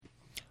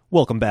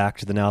Welcome back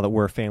to the Now That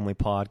We're a Family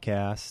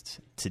podcast.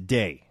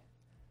 Today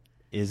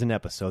is an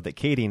episode that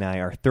Katie and I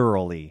are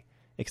thoroughly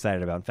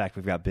excited about. In fact,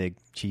 we've got big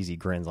cheesy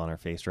grins on our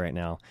faces right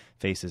now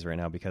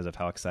because of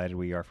how excited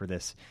we are for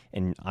this.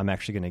 And I'm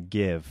actually going to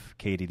give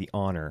Katie the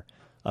honor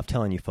of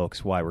telling you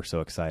folks why we're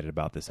so excited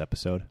about this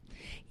episode.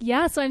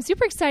 Yeah, so I'm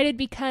super excited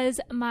because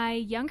my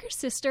younger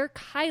sister,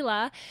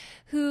 Kyla,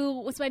 who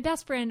was my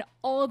best friend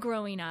all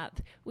growing up,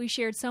 we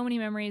shared so many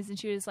memories and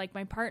she was like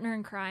my partner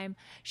in crime.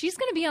 She's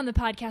going to be on the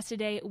podcast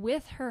today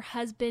with her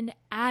husband,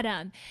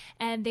 Adam.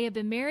 And they have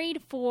been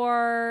married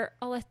for,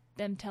 I'll let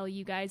them tell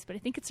you guys, but I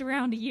think it's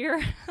around a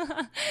year.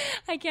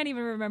 I can't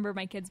even remember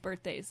my kids'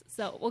 birthdays.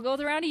 So we'll go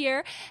with around a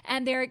year.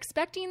 And they're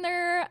expecting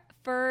their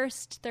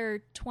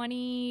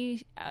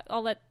 20,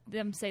 I'll let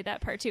them say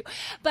that part too.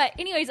 But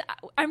anyways,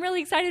 I'm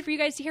really excited for you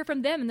guys to hear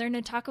from them. And they're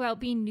going to talk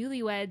about being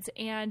newlyweds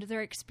and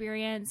their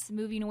experience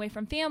moving away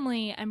from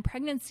family and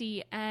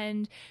pregnancy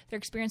and their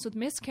experience with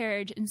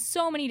miscarriage and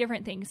so many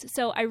different things.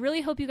 So I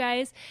really hope you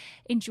guys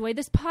enjoy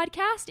this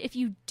podcast. If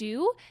you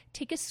do,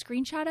 take a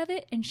screenshot of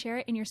it and share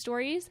it in your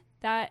stories.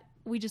 That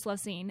we just love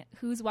seeing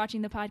who's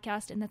watching the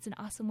podcast. And that's an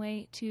awesome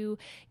way to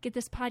get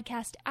this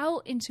podcast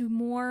out into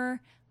more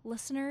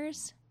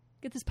listeners.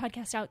 Get this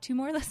podcast out to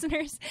more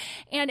listeners.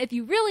 And if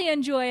you really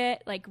enjoy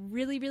it, like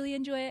really, really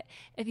enjoy it,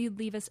 if you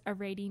leave us a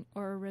rating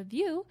or a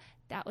review,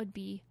 that would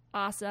be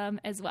awesome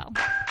as well.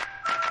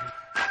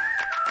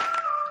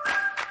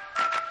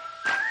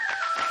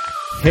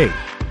 Hey,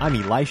 I'm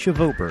Elisha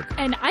Votberg.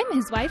 And I'm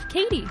his wife,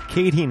 Katie.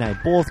 Katie and I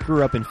both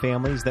grew up in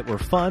families that were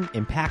fun,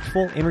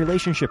 impactful, and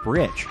relationship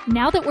rich.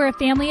 Now that we're a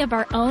family of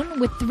our own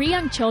with 3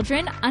 young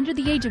children under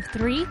the age of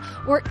 3,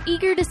 we're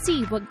eager to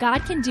see what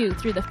God can do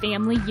through the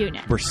family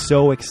unit. We're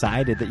so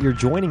excited that you're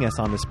joining us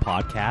on this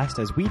podcast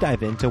as we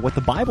dive into what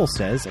the Bible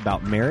says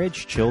about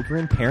marriage,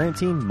 children,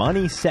 parenting,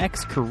 money,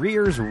 sex,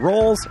 careers,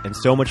 roles, and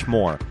so much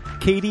more.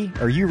 Katie,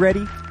 are you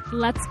ready?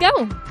 Let's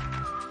go.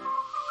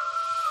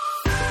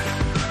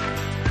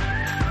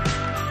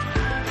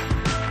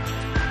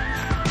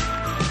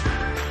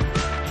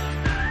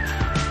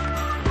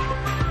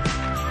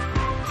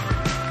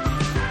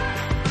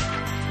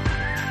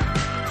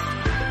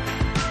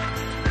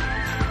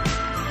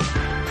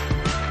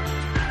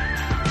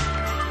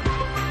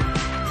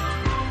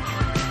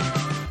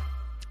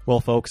 Well,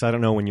 folks, I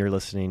don't know when you're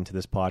listening to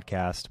this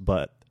podcast,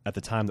 but at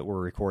the time that we're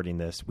recording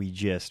this, we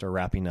just are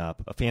wrapping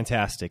up a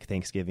fantastic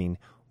Thanksgiving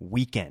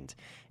weekend.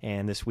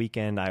 And this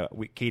weekend,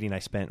 Katie and I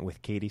spent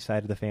with Katie's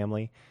side of the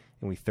family,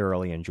 and we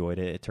thoroughly enjoyed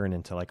it. It turned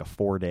into like a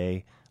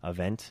 4-day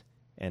event,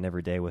 and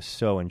every day was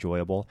so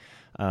enjoyable.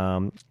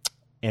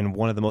 And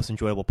one of the most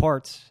enjoyable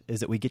parts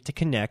is that we get to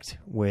connect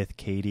with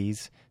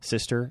Katie's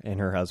sister and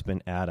her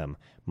husband, Adam,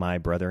 my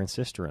brother and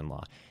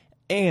sister-in-law.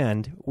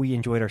 And we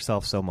enjoyed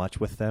ourselves so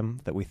much with them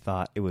that we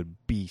thought it would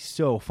be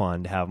so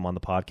fun to have them on the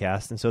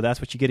podcast. And so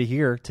that's what you get to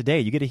hear today.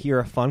 You get to hear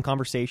a fun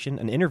conversation,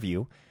 an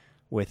interview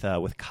with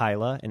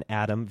Kyla and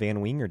Adam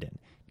Van Wingerden.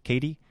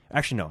 Katie?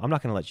 Actually, no, I'm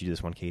not going to let you do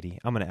this one, Katie.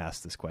 I'm going to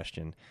ask this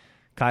question.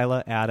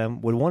 Kyla, Adam,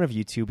 would one of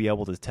you two be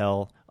able to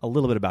tell a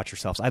little bit about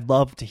yourselves? I'd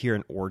love to hear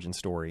an origin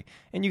story.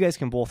 And you guys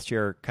can both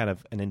share kind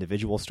of an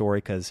individual story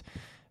because,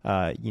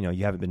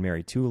 you haven't been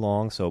married too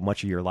long, so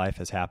much of your life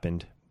has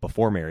happened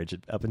before marriage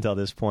up until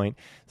this point.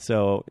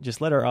 So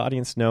just let our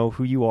audience know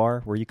who you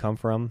are, where you come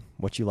from,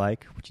 what you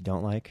like, what you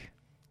don't like.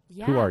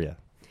 Yeah, who are you?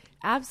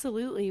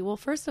 Absolutely. Well,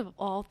 first of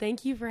all,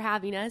 thank you for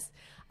having us.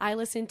 I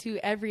listen to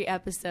every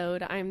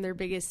episode. I'm their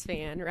biggest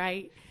fan,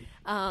 right?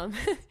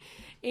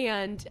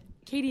 And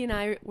Katie and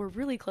I were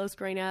really close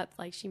growing up,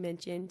 like she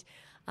mentioned.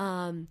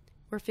 We're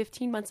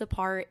 15 months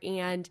apart,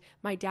 and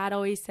my dad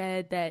always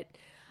said that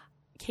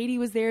Katie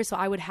was there so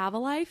I would have a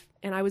life,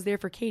 and I was there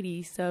for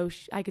Katie so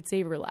I could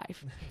save her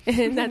life.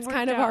 And that's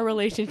kind of our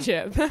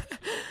relationship.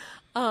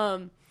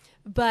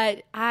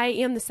 But I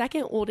am the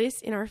second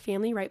oldest in our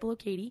family, right below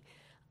Katie,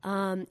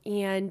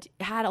 and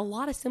had a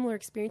lot of similar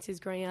experiences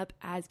growing up,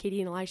 as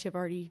Katie and Elisha have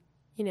already,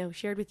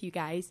 shared with you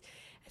guys,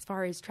 as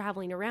far as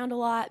traveling around a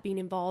lot, being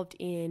involved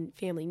in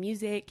family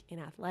music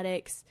and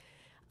athletics,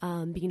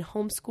 being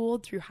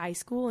homeschooled through high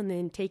school, and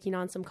then taking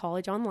on some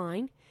college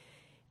online.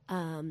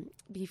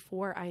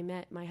 Before I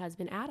met my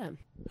husband, Adam.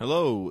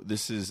 Hello,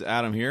 this is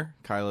Adam here,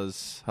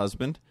 Kyla's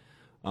husband.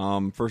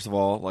 First of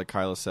all, like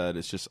Kyla said,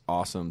 it's just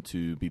awesome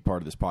to be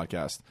part of this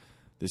podcast.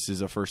 This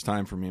is a first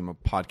time for me. I'm a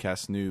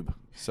podcast noob,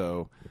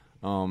 so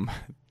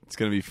it's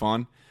going to be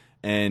fun.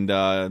 And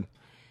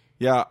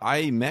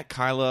I met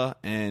Kyla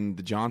and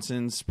the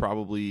Johnsons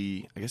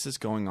probably, I guess it's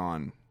going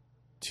on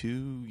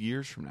 2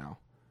 years from now,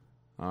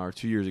 or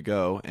 2 years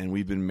ago, and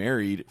we've been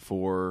married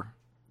for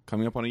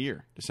coming up on a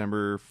year,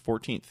 December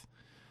 14th.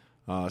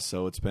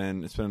 So it's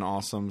been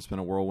awesome. It's been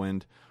a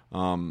whirlwind.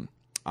 I'm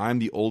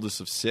the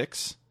oldest of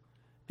 6,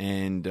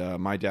 and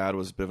my dad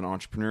was a bit of an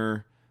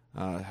entrepreneur,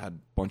 had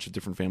a bunch of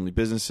different family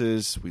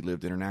businesses. We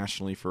lived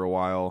internationally for a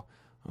while,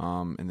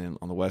 and then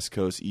on the West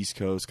Coast, East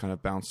Coast, kind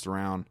of bounced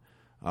around,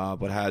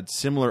 but had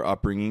similar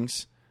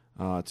upbringings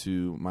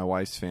to my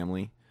wife's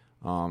family,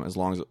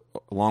 along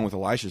with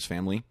Elisha's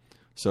family.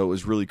 So it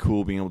was really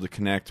cool being able to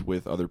connect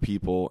with other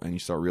people, and you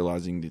start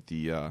realizing that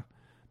the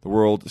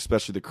world,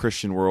 especially the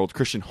Christian world,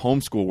 Christian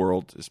homeschool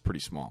world, is pretty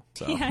small.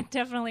 So. Yeah,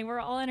 definitely. We're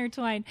all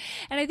intertwined.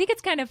 And I think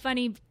it's kind of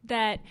funny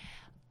that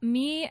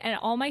me and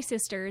all my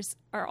sisters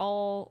are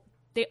all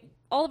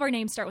of our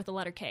names start with the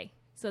letter K.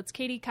 So it's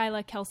Katie,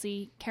 Kyla,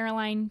 Kelsey,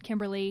 Caroline,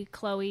 Kimberly,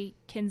 Chloe,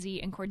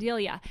 Kinsey, and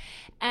Cordelia.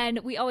 And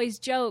we always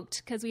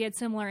joked because we had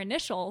similar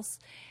initials.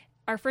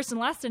 Our first and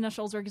last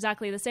initials were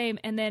exactly the same.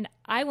 And then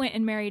I went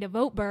and married a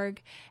Votberg,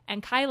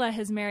 and Kyla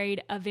has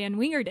married a Van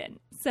Wingerden.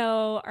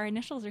 So our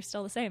initials are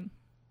still the same.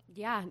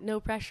 Yeah, no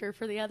pressure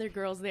for the other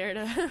girls there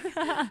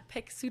to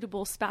pick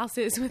suitable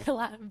spouses with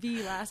the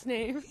V last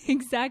name.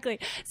 Exactly.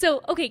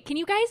 So, okay, can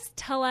you guys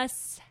tell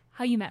us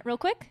how you met real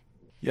quick?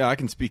 Yeah, I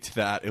can speak to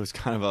that. It was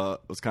kind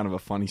of a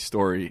funny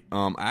story.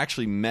 I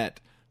actually met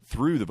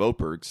through the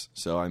Votbergs.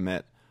 So I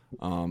met,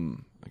 I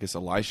guess,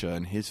 Elisha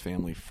and his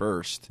family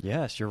first.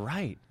 Yes, you're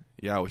right.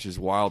 Yeah, which is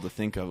wild to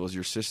think of. It was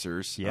your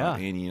sisters,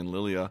 Annie and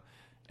Lilia.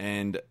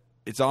 And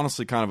it's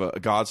honestly kind of a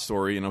God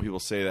story. You know, people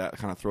say that,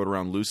 kind of throw it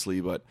around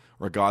loosely, or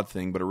a God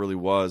thing, but it really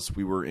was.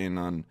 We were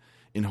in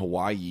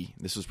Hawaii.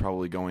 This was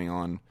probably going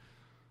on,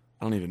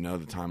 I don't even know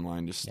the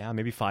timeline. Just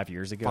maybe 5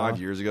 years ago. 5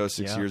 years ago,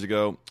 6 years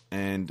ago.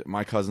 And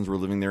my cousins were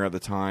living there at the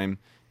time,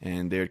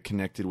 and they had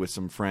connected with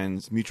some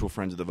friends, mutual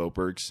friends of the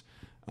Votbergs.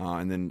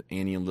 And then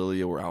Annie and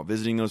Lilia were out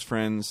visiting those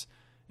friends,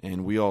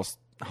 and we all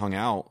hung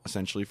out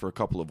essentially for a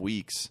couple of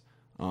weeks.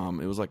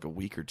 It was like a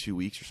week or 2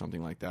 weeks or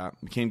something like that.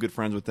 Became good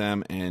friends with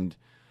them, and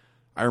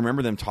I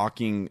remember them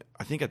talking.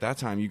 I think at that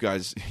time you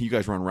guys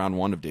were on round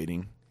 1 of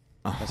dating.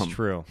 That's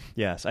true.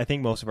 Yes, I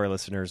think most of our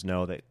listeners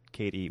know that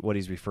Katie. What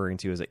he's referring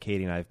to is that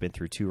Katie and I have been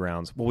through 2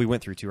 rounds. Well, we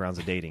went through 2 rounds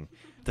of dating.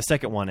 The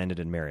second one ended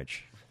in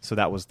marriage, so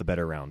that was the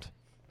better round.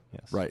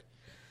 Yes, right.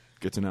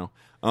 Good to know.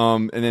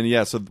 And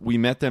then so we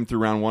met them through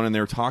round 1, and they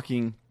were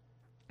talking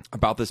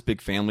about this big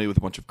family with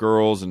a bunch of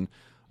girls, and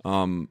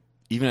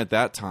even at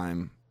that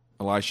time,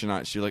 Elisha and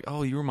I, she's like,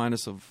 "Oh, you remind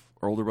us of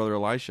our older brother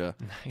Elisha."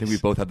 Nice. I think we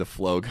both had the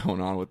flow going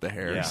on with the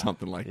hair or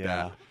something like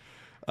that.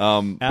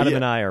 Adam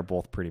and I are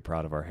both pretty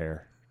proud of our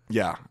hair.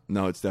 Yeah,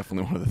 no, it's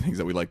definitely one of the things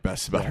that we like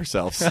best about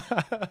ourselves.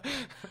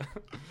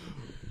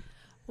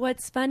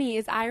 What's funny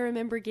is I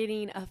remember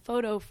getting a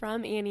photo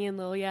from Annie and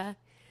Lilia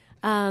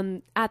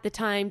at the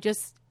time,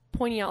 just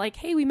pointing out like,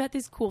 hey, we met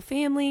this cool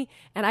family,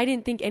 and I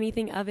didn't think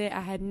anything of it. I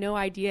had no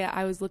idea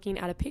I was looking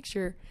at a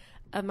picture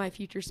of my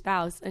future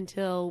spouse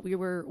until we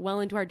were well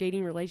into our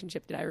dating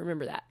relationship. Did I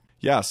remember that?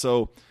 Yeah,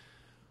 so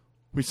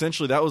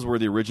essentially that was where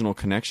the original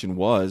connection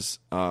was,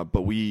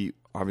 but we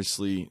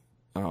obviously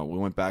we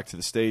went back to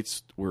the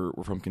States. We're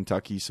from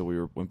Kentucky, so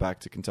we went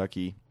back to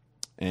Kentucky,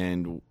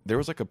 and there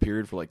was like a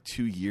period for like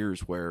 2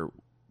 years where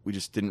we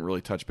just didn't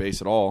really touch base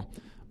at all,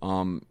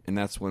 and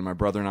that's when my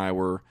brother and I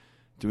were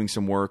doing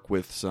some work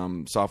with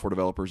some software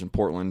developers in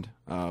Portland,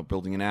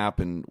 building an app,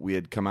 and we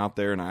had come out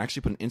there, and I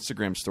actually put an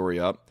Instagram story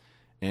up.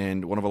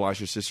 And one of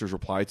Elisha's sisters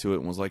replied to it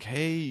and was like,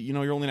 hey,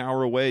 you're only an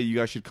hour away. You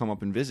guys should come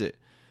up and visit.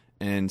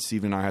 And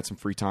Steven and I had some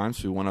free time,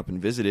 so we went up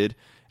and visited.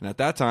 And at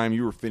that time,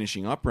 you were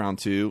finishing up round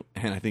 2,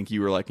 and I think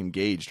you were like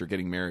engaged or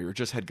getting married or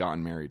just had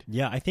gotten married.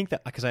 Yeah, I think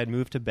that because I had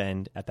moved to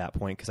Bend at that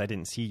point because I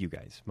didn't see you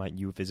guys.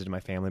 You visited my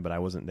family, but I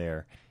wasn't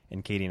there.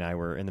 And Katie and I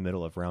were in the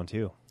middle of round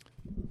 2.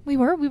 We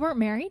weren't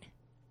married?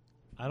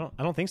 I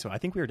don't think so. I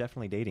think we were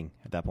definitely dating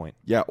at that point.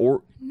 Yeah,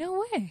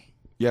 no way.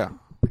 Yeah.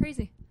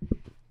 Crazy.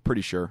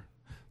 Pretty sure.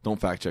 Don't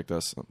fact check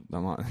us.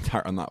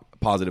 I'm not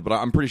positive, but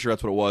I'm pretty sure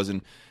that's what it was.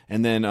 And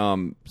then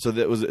so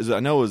that was, I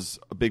know it was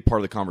a big part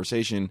of the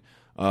conversation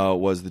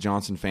was the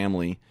Johnson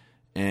family,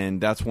 and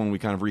that's when we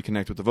kind of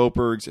reconnected with the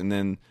Votbergs. And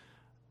then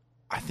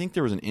I think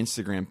there was an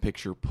Instagram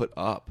picture put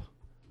up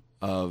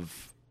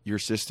of your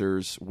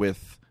sisters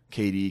with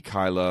Katie,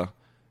 Kyla,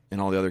 and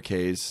all the other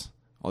Ks,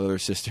 all the other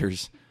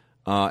sisters.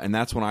 And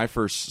that's when I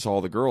first saw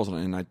the girls,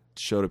 and I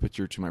showed a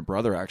picture to my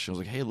brother. Actually, I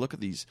was like, "Hey, look at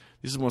these.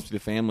 This is supposed to be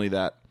the family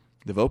that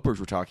the Votbergs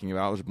were talking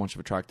about. There's a bunch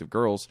of attractive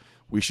girls.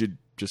 We should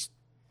just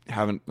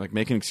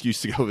make an excuse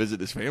to go visit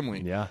this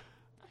family." Yeah.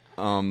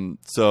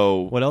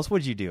 So what else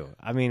would you do?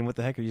 I mean, what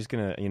the heck are you just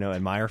gonna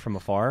admire from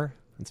afar?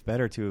 It's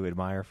better to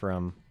admire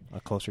from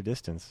a closer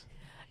distance.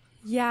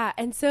 Yeah,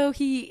 and so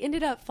he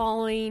ended up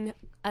following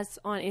us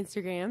on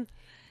Instagram,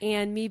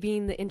 and me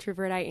being the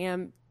introvert I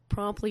am,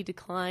 promptly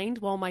declined,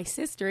 while my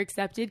sister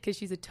accepted because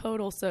she's a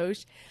total soc.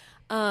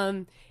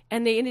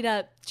 And they ended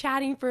up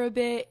chatting for a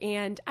bit,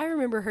 and I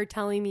remember her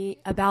telling me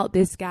about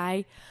this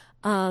guy.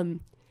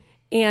 And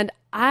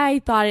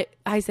I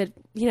said,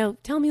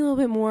 tell me a little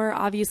bit more.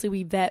 Obviously,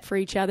 we vet for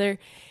each other,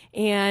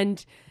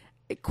 and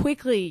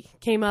quickly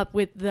came up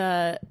with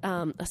the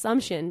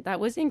assumption that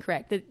was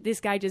incorrect, that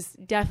this guy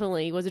just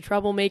definitely was a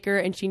troublemaker,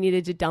 and she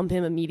needed to dump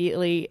him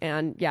immediately,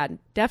 and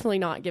definitely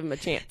not give him a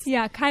chance.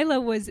 Yeah,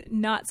 Kyla was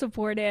not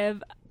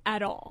supportive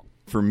at all.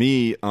 For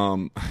me,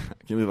 I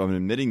can't believe I'm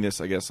admitting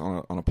this, I guess,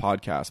 on a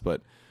podcast,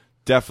 but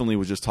definitely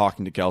was just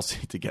talking to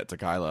Kelsey to get to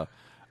Kyla.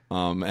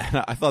 And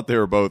I thought they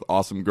were both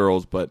awesome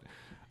girls, but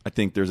I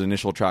think there's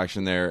initial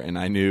attraction there, and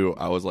I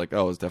was like, oh,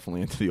 I was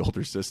definitely into the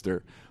older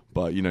sister.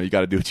 But, you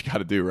got to do what you got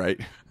to do, right?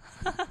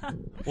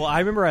 Well, I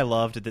remember I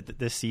loved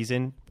this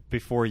season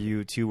before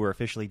you two were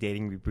officially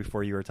dating,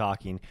 before you were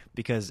talking,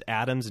 because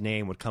Adam's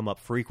name would come up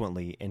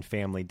frequently in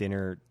family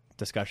dinner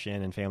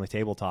discussion and family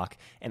table talk.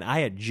 And I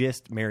had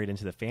just married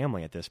into the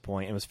family at this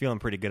point and was feeling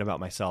pretty good about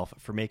myself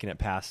for making it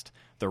past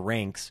the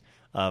ranks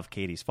of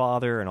Katie's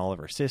father and all of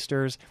her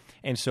sisters.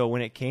 And so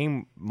when it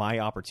came my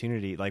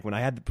opportunity, like when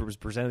I was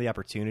presented the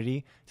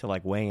opportunity to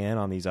like weigh in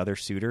on these other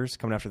suitors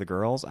coming after the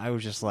girls, I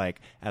was just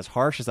like as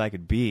harsh as I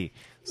could be.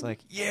 It's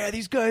like, yeah,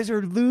 these guys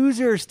are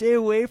losers. Stay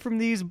away from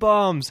these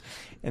bums.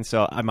 And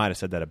so I might have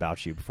said that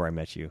about you before I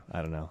met you.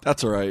 I don't know.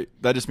 That's all right.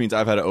 That just means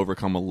I've had to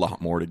overcome a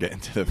lot more to get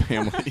into the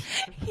family.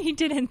 He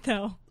didn't,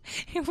 though.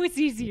 It was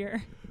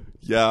easier.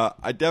 Yeah,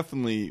 I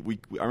definitely,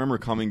 I remember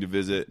coming to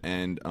visit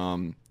and,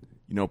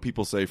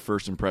 people say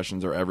first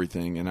impressions are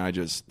everything. And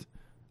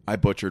I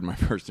butchered my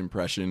first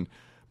impression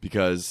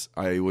because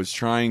I was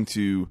trying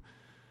to,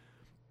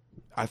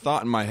 I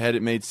thought in my head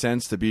it made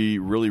sense to be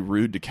really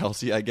rude to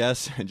Kelsey, I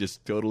guess, and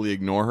just totally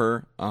ignore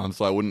her.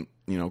 So I wouldn't,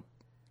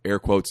 air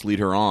quotes, lead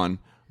her on,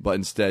 but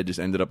instead just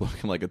ended up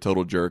looking like a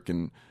total jerk,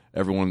 and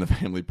everyone in the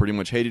family pretty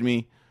much hated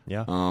me.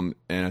 Yeah. And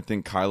I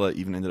think Kyla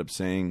even ended up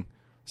saying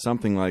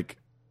something like,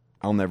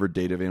 I'll never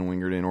date a Van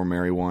Wingerden or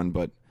marry one,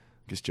 but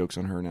I guess joke's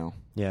on her now.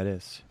 Yeah, it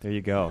is. There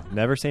you go.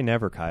 Never say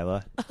never,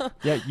 Kyla.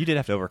 Yeah, you did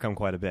have to overcome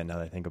quite a bit now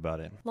that I think about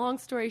it. Long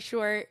story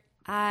short,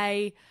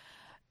 the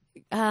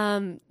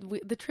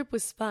trip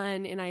was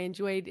fun and I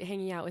enjoyed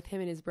hanging out with him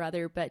and his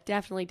brother, but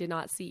definitely did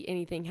not see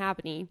anything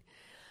happening.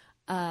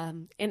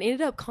 And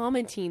ended up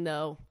commenting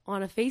though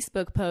on a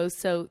Facebook post.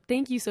 So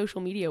thank you,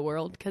 social media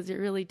world, because it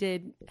really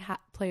did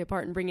play a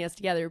part in bringing us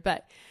together.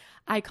 But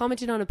I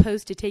commented on a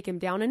post to take him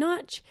down a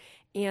notch,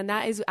 and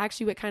that is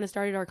actually what kind of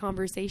started our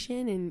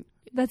conversation. And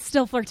that's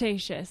still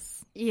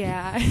flirtatious.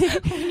 Yeah.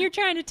 When you're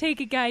trying to take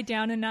a guy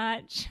down a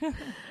notch.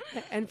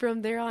 And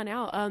from there on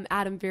out,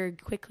 Adam very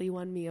quickly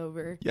won me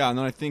over. Yeah, and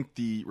then I think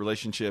the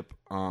relationship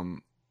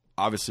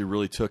obviously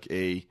really took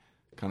a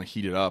kind of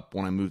heated up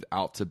when I moved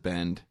out to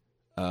Bend.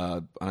 We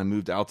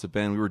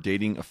were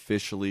dating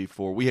officially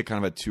we had kind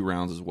of had 2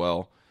 rounds as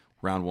well.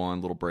 Round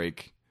 1, little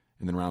break,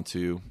 and then round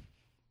 2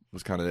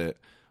 was kind of it.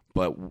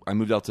 But I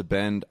moved out to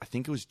Bend, I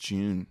think it was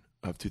June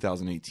of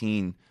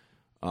 2018,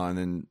 and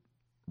then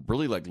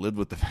really like lived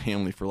with the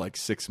family for like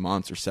 6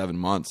 months or 7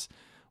 months,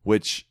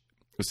 which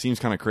seems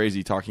kind of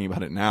crazy talking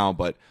about it now,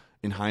 but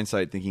in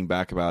hindsight, thinking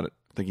back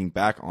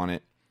on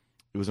it,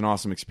 it was an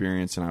awesome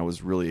experience, and I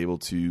was really able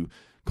to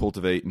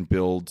cultivate and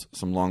build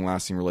some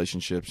long-lasting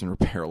relationships and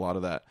repair a lot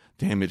of that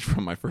damage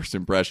from my first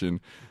impression.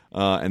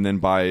 And then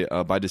by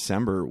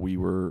December, we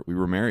were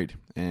married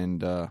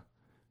and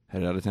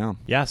headed out of town.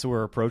 Yeah, so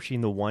we're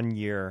approaching the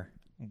 1-year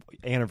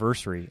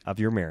anniversary of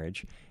your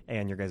marriage,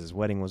 and your guys'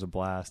 wedding was a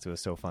blast. It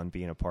was so fun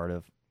being a part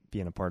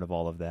of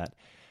all of that.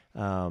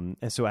 And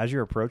so as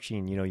you're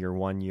approaching, your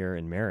 1 year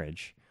in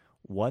marriage,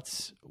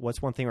 what's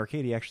one thing, or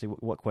Katie, actually,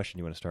 what question do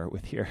you want to start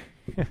with here?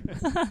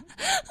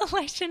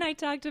 Elisha and I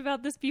talked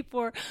about this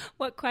before,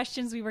 what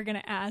questions we were going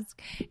to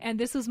ask, and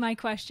this was my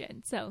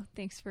question. So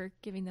thanks for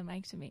giving the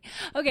mic to me.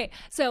 Okay,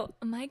 so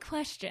my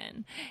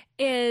question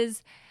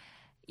is,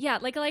 yeah,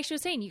 like Elisha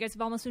was saying, you guys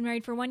have almost been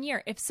married for 1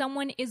 year. If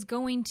someone is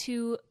going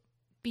to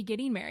be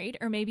getting married,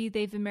 or maybe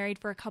they've been married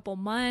for a couple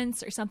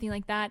months or something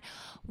like that,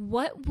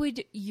 what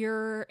would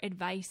your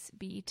advice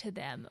be to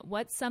them?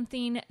 What's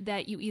something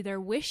that you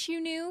either wish you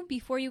knew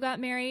before you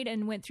got married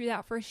and went through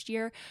that first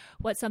year?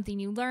 What's something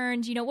you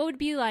learned? What would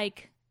be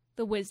like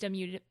the wisdom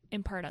you'd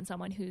impart on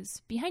someone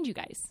who's behind you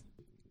guys?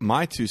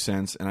 My 2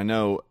 cents, and I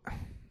know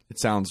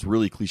it sounds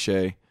really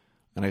cliche,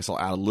 and I guess I'll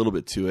add a little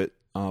bit to it,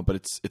 but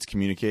it's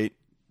communicate.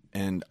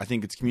 And I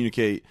think it's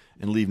communicate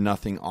and leave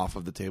nothing off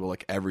of the table.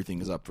 Like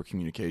everything is up for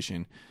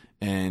communication.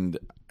 And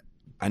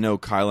I know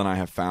Kyle and I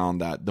have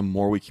found that the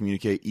more we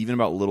communicate, even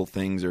about little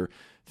things or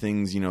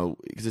things,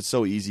 because it's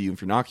so easy if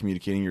you're not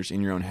communicating, you're just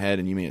in your own head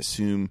and you may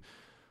assume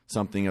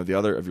something of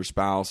your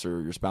spouse,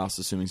 or your spouse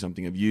assuming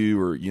something of you,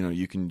 or,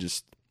 you can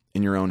just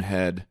in your own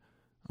head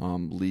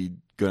go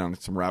down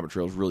some rabbit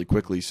trails really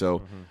quickly.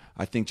 So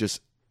I think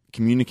just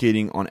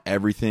communicating on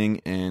everything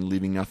and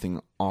leaving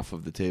nothing off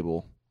of the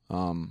table,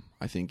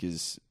 I think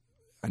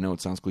I know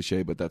it sounds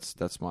cliche, but that's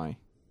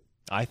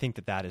I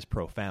think that is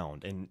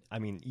profound. And I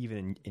mean,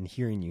 even in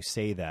hearing you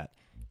say that,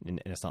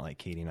 and it's not like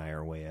Katie and I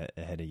are way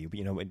ahead of you,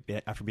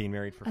 but after being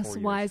married for 4 years.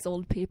 Us wise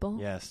old people.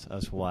 Yes,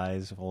 us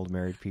wise old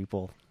married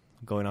people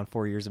going on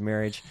 4 years of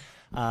marriage.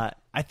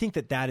 I think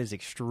that is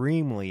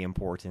extremely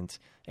important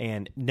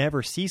and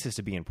never ceases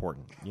to be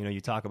important.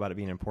 You talk about it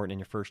being important in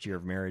your first year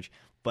of marriage,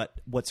 but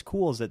what's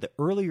cool is that the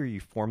earlier you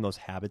form those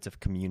habits of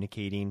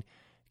communicating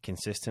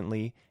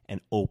consistently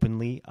and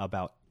openly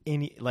about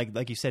any,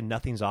 like you said,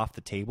 nothing's off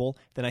the table,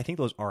 then I think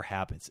those are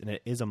habits, and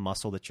it is a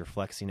muscle that you're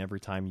flexing every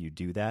time you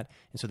do that.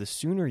 And so the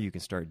sooner you can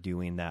start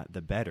doing that,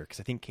 the better, because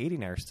I think Katie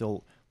and I are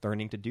still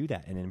learning to do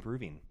that and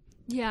improving.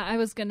 Yeah, I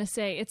was going to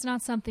say, it's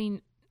not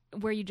something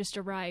where you just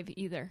arrive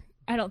either.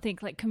 I don't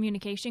think like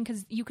communication,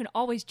 because you can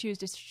always choose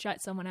to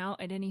shut someone out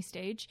at any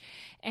stage.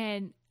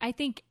 And I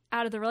think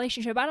out of the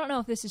relationship, I don't know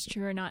if this is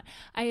true or not,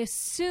 I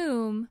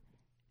assume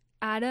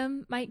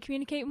Adam might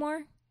communicate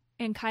more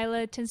and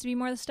Kyla tends to be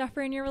more the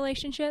stuffer in your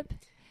relationship.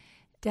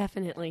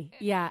 Definitely.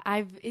 Yeah.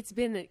 It's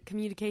been a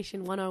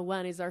communication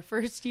 101 is our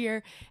first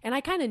year. And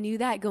I kind of knew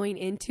that going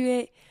into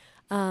it,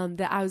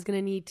 that I was going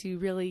to need to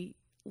really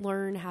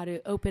learn how to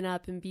open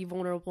up and be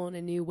vulnerable in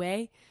a new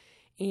way.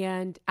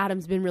 And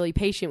Adam's been really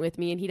patient with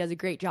me and he does a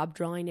great job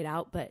drawing it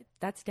out, but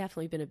that's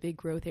definitely been a big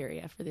growth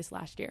area for this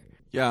last year.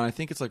 Yeah. And I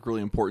think it's like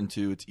really important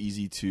too. It's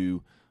easy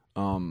to,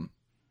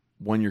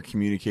 when you're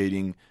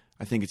communicating,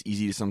 I think it's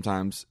easy to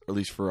sometimes, at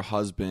least for a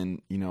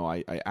husband, you know,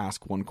 I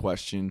ask one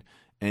question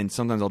and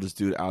sometimes I'll just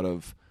do it out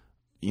of,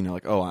 you know,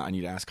 like, oh, I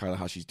need to ask Kyla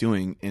how she's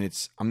doing.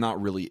 And I'm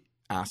not really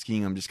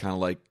asking. I'm just kind of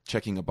like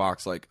checking a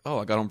box like, oh,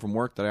 I got home from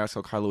work. Did I ask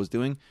how Kyla was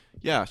doing?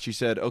 Yeah, she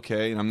said,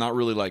 okay. And I'm not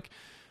really like,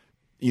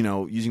 you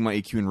know, using my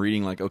EQ and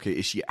reading like, okay,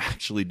 is she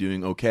actually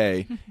doing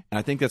okay? And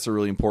I think that's a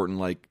really important,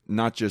 like,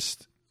 not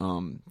just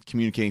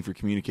communicating for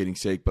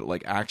communicating's sake, but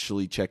like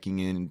actually checking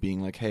in and being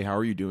like, hey, how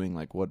are you doing?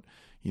 Like what,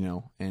 you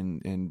know,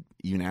 and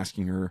even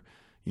asking her,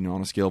 you know,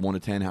 on a scale of 1 to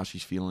 10, how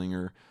she's feeling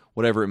or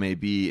whatever it may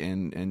be,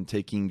 and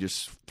taking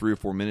just 3 or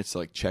 4 minutes to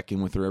like check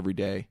in with her every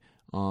day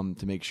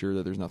to make sure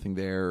that there's nothing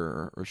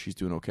there or she's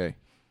doing okay.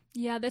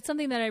 Yeah, that's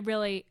something that I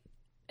really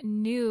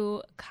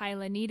knew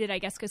Kyla needed, I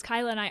guess, because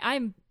Kyla and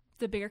I'm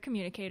the bigger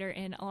communicator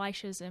and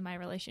Elisha's in my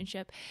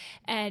relationship,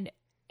 and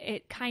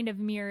it kind of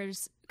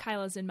mirrors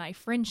Kyla's in my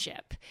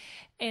friendship,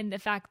 and the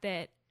fact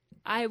that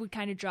I would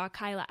kind of draw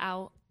Kyla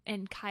out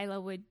and Kyla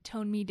would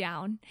tone me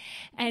down,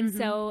 and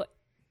so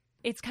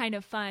it's kind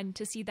of fun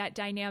to see that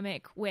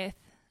dynamic with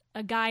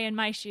a guy in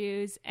my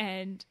shoes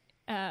and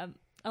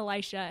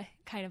Elisha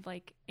kind of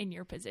like in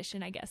your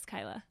position, I guess,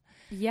 Kyla.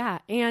 Yeah.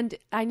 And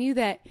I knew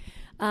that,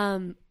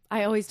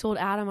 I always told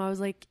Adam, I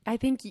was like, I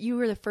think you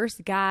were the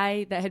first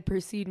guy that had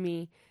pursued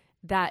me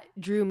that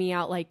drew me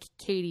out like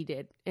Katie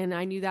did. And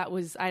I knew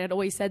I had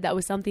always said that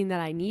was something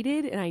that I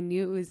needed. And I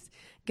knew it was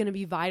going to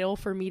be vital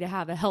for me to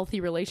have a healthy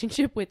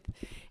relationship with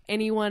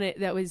anyone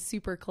that was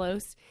super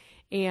close.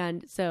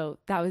 And so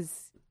that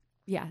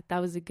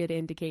was a good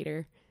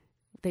indicator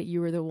that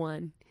you were the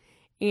one.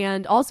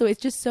 And also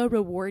it's just so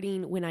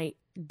rewarding when I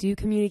do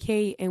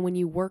communicate and when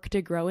you work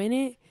to grow in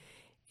it,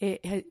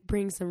 it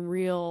brings some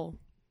real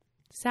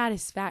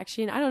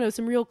satisfaction. I don't know,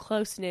 some real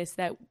closeness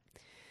that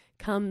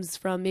comes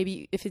from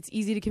maybe if it's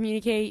easy to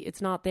communicate,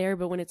 it's not there,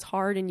 but when it's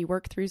hard and you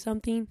work through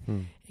something,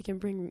 it can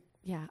bring,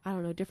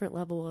 different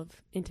level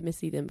of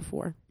intimacy than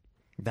before.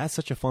 That's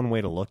such a fun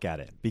way to look at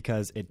it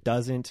because it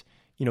doesn't,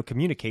 you know,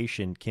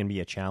 communication can be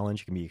a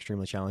challenge. It can be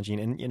extremely challenging.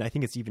 And I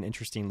think it's even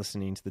interesting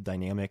listening to the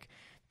dynamic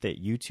that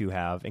you two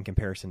have in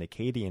comparison to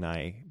Katie and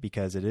I,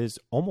 because it is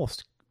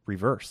almost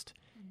reversed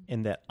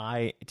in that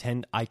I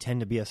tend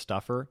to be a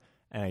stuffer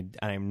and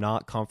I'm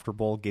not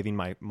comfortable giving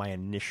my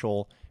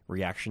initial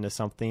reaction to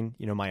something,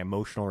 you know, my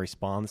emotional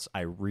response.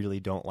 I really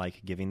don't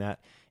like giving that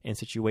in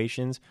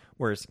situations.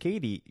 Whereas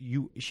Katie,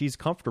 she's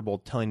comfortable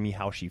telling me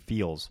how she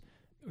feels,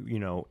 you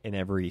know, in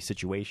every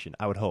situation.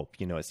 I would hope,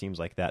 you know, it seems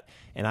like that.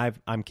 And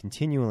I'm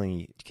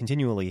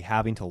continually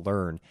having to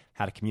learn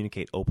how to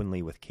communicate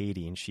openly with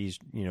Katie, and she's,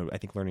 you know, I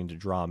think learning to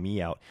draw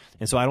me out.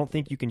 And so I don't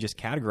think you can just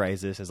categorize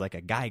this as like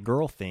a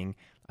guy-girl thing.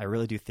 I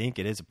really do think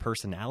it is a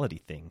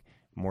personality thing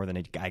more than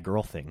a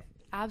guy-girl thing.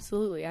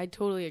 Absolutely. I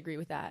totally agree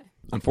with that.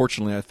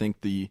 Unfortunately, I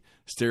think the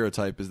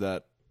stereotype is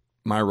that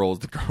my role is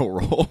the girl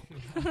role.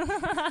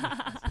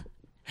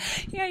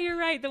 Yeah, you're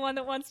right. The one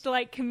that wants to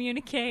like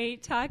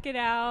communicate, talk it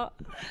out.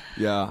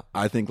 Yeah,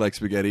 I think like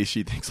spaghetti.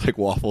 She thinks like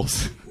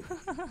waffles.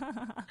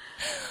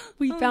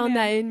 We found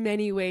that in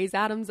many ways.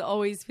 Adam's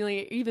always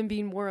feeling, even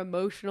being more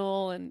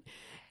emotional, and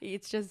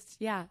it's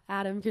just,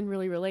 Adam can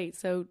really relate.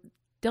 So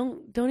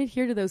don't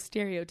adhere to those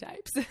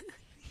stereotypes.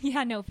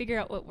 Yeah, no, figure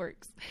out what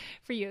works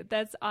for you.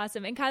 That's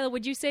awesome. And Kyla,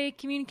 would you say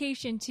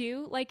communication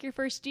too, like your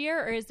first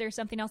year, or is there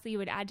something else that you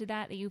would add to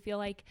that you feel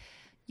like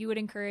you would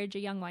encourage a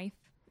young wife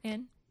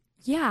in?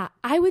 Yeah,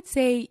 I would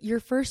say your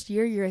first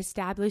year, you're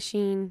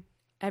establishing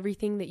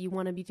everything that you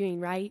want to be doing,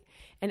 right?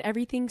 And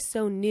everything's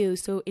so new.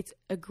 So it's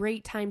a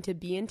great time to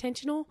be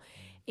intentional.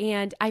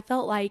 And I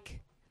felt like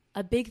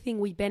a big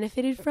thing we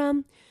benefited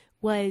from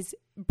was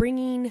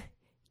bringing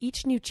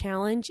each new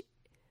challenge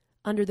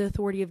under the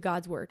authority of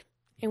God's word.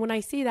 And when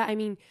I say that, I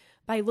mean,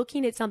 by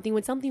looking at something,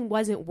 when something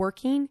wasn't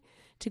working,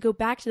 to go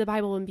back to the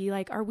Bible and be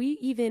like,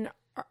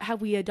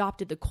 have we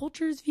adopted the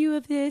culture's view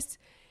of this?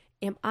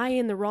 Am I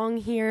in the wrong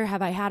here?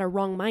 Have I had a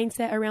wrong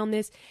mindset around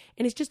this?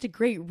 And it's just a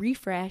great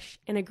refresh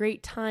and a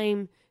great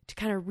time to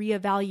kind of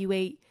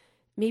reevaluate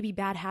maybe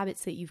bad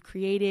habits that you've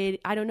created.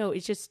 I don't know.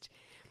 It's just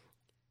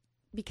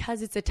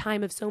because it's a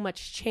time of so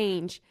much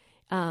change.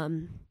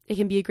 It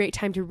can be a great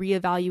time to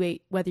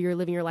reevaluate whether you're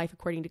living your life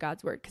according to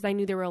God's word. Because I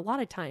knew there were a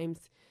lot of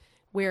times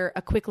where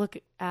a quick look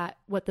at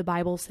what the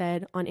Bible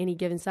said on any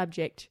given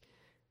subject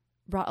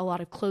brought a lot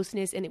of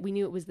closeness. And we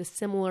knew it was the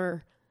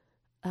similar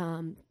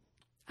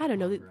I don't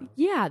know,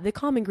 the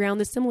common ground,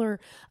 the similar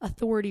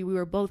authority we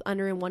were both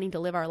under and wanting to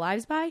live our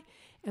lives by.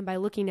 And by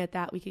looking at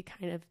that, we could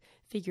kind of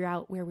figure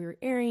out where we were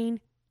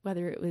erring,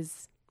 whether it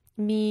was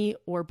me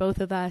or both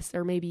of us,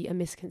 or maybe a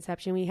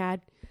misconception we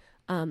had.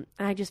 And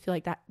I just feel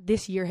like that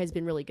this year has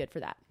been really good for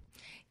that.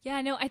 Yeah,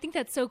 no, I think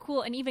that's so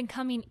cool. And even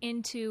coming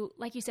into,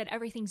 like you said,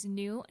 everything's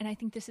new. And I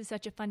think this is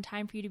such a fun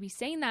time for you to be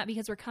saying that,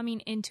 because we're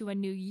coming into a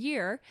new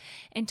year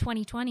in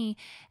 2020.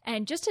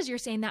 And just as you're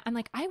saying that, I'm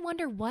like, I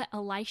wonder what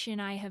Elisha and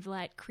I have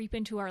let creep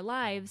into our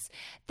lives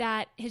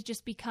that has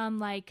just become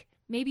like,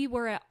 maybe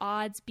we're at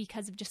odds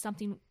because of just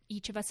something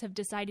each of us have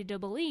decided to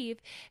believe.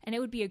 And it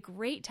would be a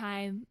great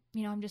time,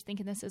 I'm just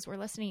thinking this as we're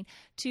listening,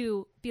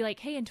 to be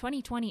like, hey, in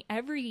 2020,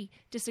 every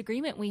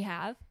disagreement we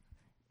have,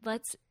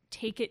 let's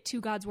take it to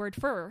God's word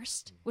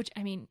first, which,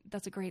 I mean,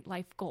 that's a great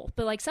life goal.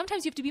 But like,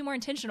 sometimes you have to be more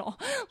intentional.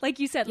 Like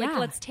you said, like,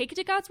 let's take it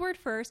to God's word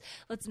first.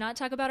 Let's not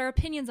talk about our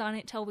opinions on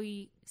it till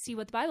we see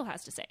what the Bible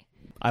has to say.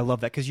 I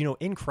love that, because,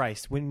 in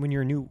Christ, when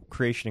you're a new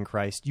creation in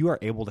Christ, you are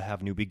able to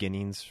have new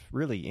beginnings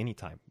really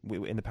anytime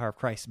in the power of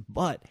Christ.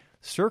 But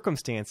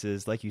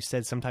circumstances, like you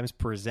said, sometimes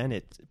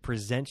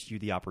presents you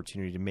the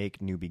opportunity to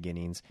make new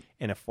beginnings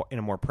in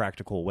a more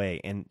practical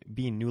way. And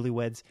being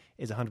newlyweds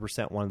is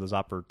 100% one of those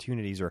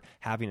opportunities, or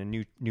having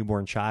a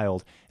newborn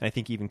child. And I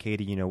think even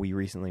Katie, we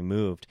recently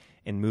moved,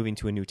 and moving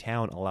to a new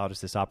town allowed us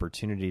this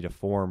opportunity to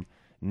form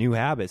new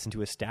habits and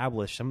to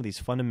establish some of these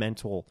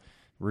fundamental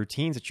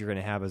routines that you're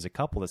going to have as a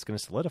couple that's going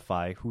to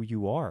solidify who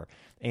you are.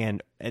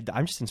 And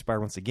I'm just inspired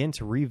once again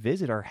to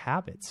revisit our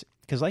habits,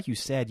 because like you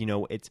said,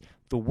 it's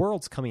the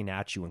world's coming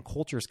at you and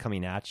culture's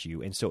coming at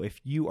you. And so if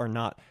you are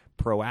not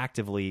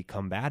proactively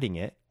combating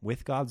it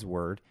with God's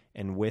word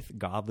and with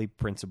godly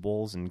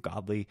principles and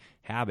godly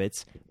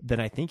habits, then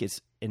I think it's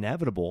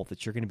inevitable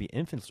that you're going to be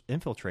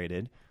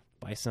infiltrated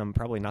by some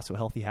probably not so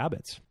healthy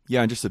habits.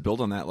 Yeah. And just to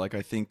build on that, like,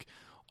 I think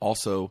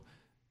also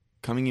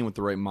coming in with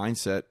the right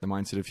mindset, the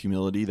mindset of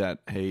humility that,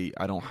 hey,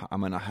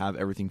 I'm going to have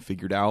everything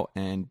figured out,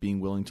 and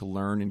being willing to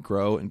learn and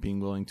grow, and being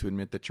willing to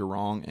admit that you're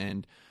wrong.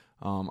 And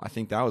I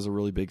think that was a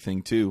really big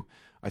thing too.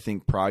 I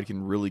think pride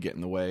can really get in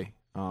the way.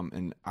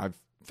 And I've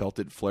felt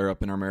it flare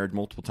up in our marriage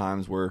multiple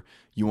times, where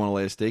you want to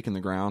lay a stake in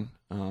the ground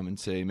and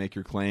say, make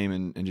your claim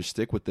and just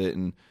stick with it.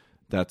 And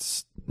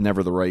that's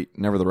never the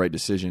right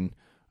decision.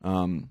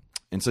 And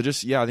so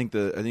just, I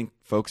think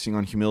focusing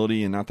on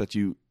humility, and not that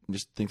you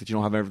just think that you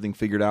don't have everything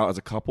figured out as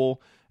a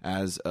couple,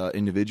 as an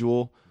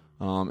individual,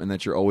 and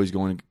that you're always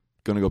going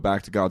to go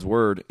back to God's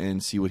word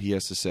and see what he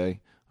has to say,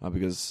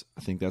 because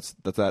I think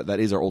that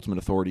is our ultimate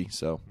authority.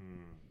 So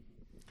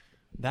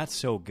that's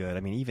so good. I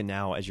mean, even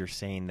now, as you're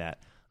saying that,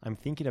 I'm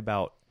thinking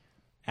about,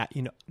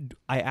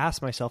 I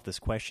ask myself this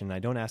question, and I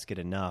don't ask it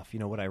enough,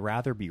 would I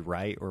rather be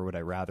right, or would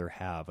I rather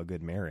have a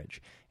good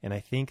marriage? And I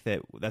think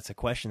that that's a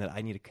question that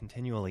I need to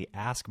continually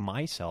ask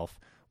myself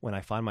when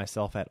I find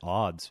myself at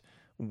odds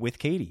with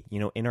Katie,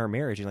 in our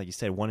marriage. And like you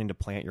said, wanting to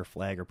plant your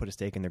flag or put a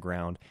stake in the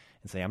ground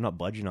and say, I'm not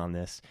budging on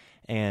this.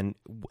 And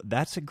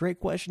that's a great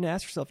question to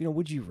ask yourself.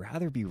 Would you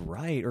rather be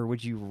right, or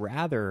would you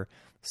rather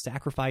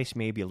sacrifice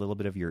maybe a little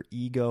bit of your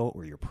ego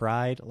or your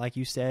pride, like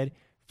you said,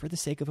 for the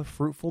sake of a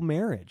fruitful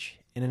marriage,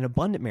 and an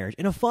abundant marriage,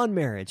 and a fun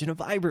marriage, and a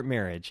vibrant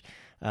marriage?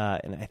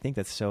 And I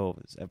think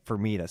for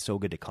me, that's so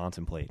good to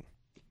contemplate.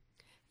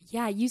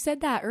 Yeah, you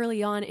said that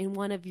early on in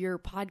one of your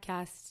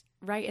podcasts,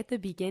 right at the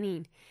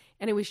beginning.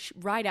 And it was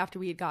right after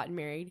we had gotten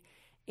married.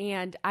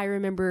 And I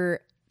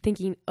remember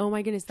thinking, oh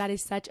my goodness, that is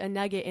such a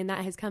nugget. And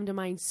that has come to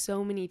mind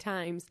so many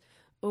times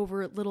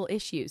over little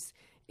issues.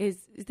 Is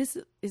this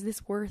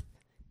worth,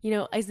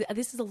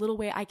 this is a little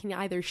way I can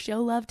either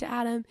show love to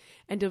Adam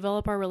and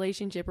develop our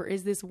relationship, or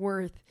is this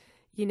worth,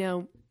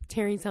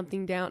 tearing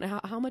something down?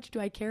 How much do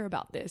I care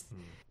about this?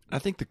 I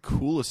think the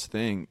coolest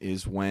thing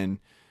is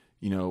when,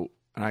 and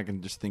I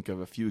can just think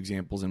of a few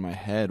examples in my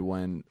head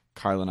when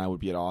Kyla and I would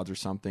be at odds or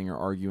something, or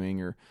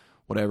arguing or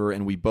whatever,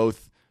 and we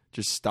both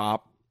just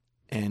stop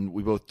and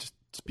we both just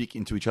speak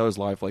into each other's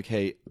life, like,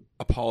 hey,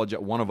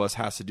 apologize. One of us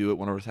has to do it.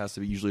 One of us has to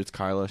be. Usually it's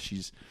Kyla.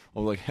 She's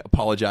like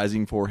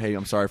apologizing for, hey,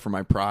 I'm sorry for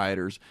my pride,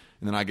 and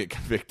then I get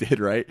convicted,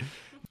 right?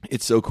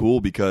 It's so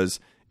cool because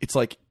it's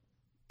like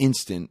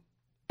instant.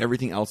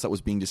 Everything else that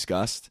was being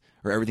discussed,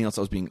 or everything else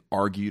that was being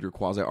argued or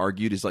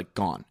quasi-argued, is like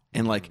gone.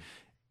 And like,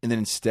 and then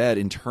instead,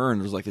 in turn,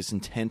 there's like this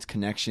intense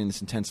connection,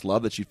 this intense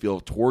love that you feel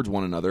towards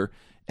one another.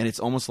 And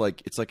it's almost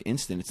like, it's like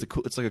instant. It's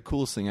like the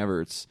coolest thing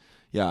ever. It's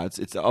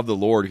of the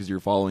Lord, because you're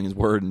following his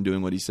word and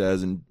doing what he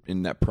says. And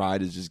that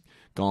pride is just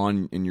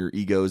gone, and your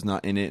ego is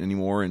not in it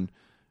anymore. And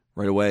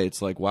right away,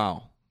 it's like,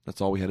 wow,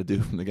 that's all we had to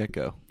do from the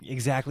get-go.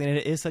 Exactly. And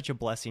it is such a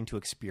blessing to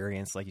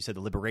experience, like you said,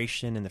 the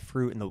liberation and the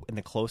fruit and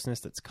the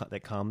closeness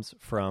that comes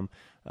from,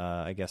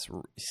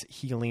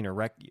 healing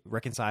or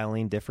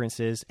reconciling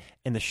differences.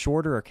 And the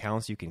shorter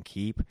accounts you can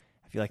keep,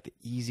 I feel like the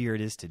easier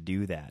it is to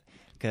do that.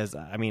 Because,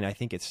 I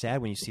think it's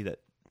sad when you see that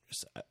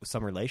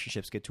some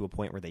relationships get to a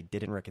point where they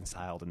didn't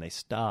reconcile, and they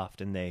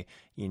stuffed, and they,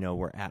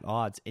 were at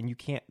odds. And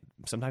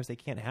sometimes they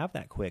can't have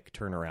that quick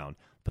turnaround.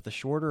 But the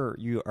shorter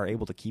you are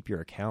able to keep your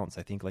accounts,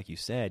 I think, like you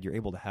said, you're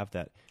able to have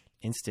that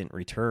instant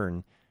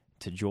return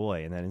to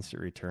joy and that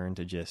instant return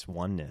to just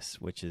oneness,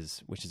 which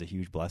is a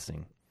huge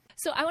blessing.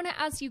 So I want to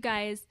ask you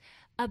guys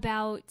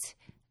about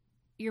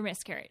your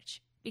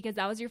miscarriage, because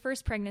that was your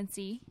first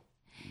pregnancy.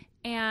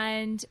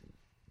 And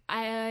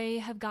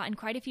I have gotten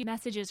quite a few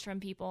messages from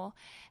people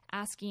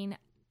asking,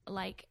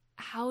 like,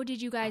 how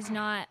did you guys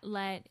not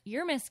let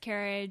your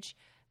miscarriage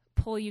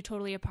pull you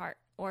totally apart?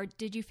 Or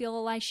did you feel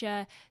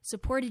Elisha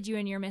supported you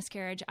in your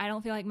miscarriage? I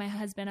don't feel like my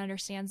husband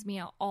understands me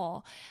at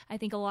all. I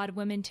think a lot of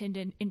women tend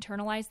to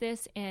internalize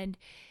this. And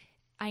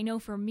I know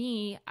for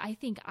me, I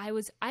think I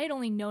had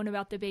only known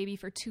about the baby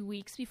for 2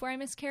 weeks before I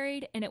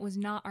miscarried, and it was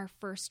not our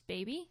first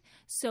baby.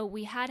 So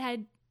we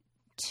had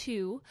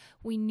 2.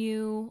 We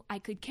knew I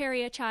could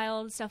carry a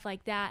child, stuff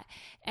like that.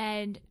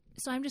 And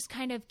so I'm just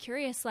kind of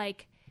curious,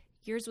 like,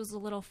 yours was a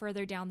little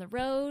further down the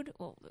road,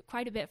 well,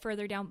 quite a bit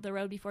further down the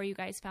road before you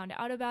guys found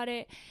out about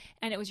it.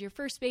 And it was your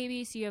first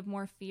baby, so you have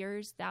more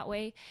fears that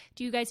way.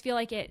 Do you guys feel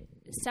like it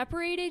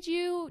separated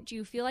you? Do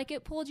you feel like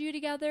it pulled you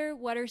together?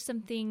 What are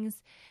some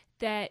things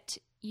that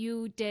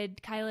you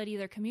did, Kyla, to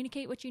either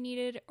communicate what you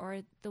needed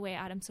or the way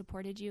Adam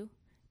supported you?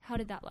 How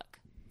did that look?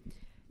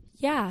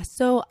 Yeah,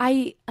 so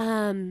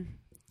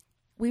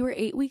we were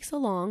 8 weeks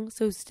along,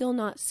 so still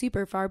not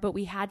super far, but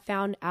we had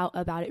found out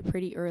about it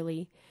pretty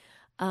early.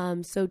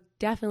 So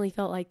definitely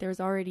felt like there was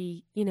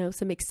already,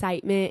 some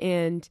excitement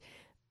and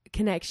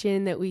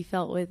connection that we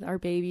felt with our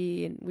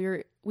baby, and we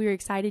were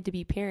excited to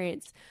be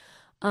parents.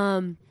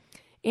 And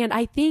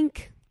I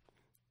think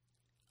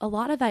a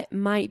lot of that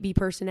might be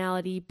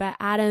personality, but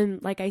Adam,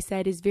 like I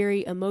said, is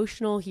very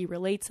emotional. He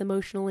relates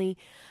emotionally.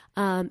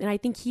 And I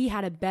think he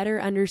had a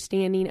better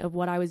understanding of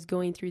what I was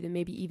going through than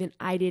maybe even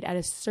I did at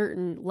a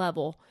certain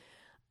level.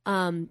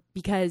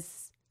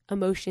 Because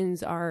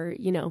emotions are,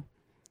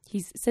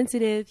 he's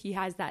sensitive. He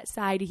has that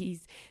side. He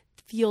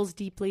feels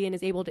deeply and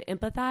is able to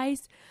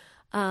empathize.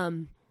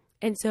 And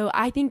so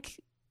I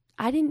think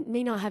I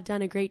may not have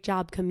done a great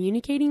job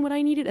communicating what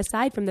I needed,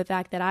 aside from the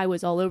fact that I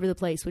was all over the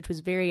place, which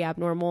was very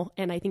abnormal.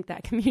 And I think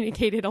that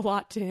communicated a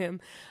lot to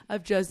him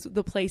of just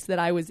the place that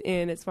I was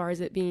in, as far as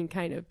it being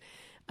kind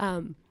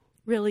of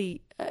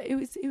really,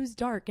 it was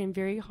dark and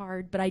very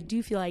hard. But I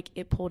do feel like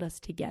it pulled us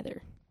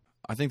together.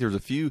 I think there's a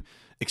few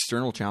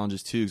external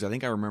challenges too, because I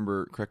think I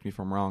remember, correct me if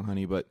I'm wrong,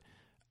 honey, but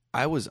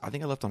I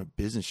think I left on a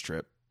business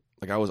trip.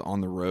 Like I was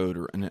on the road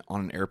or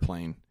on an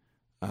airplane,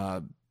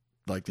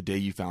 like the day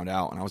you found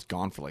out, and I was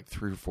gone for like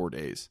 3 or 4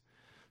 days.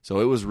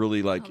 So it was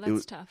really like, it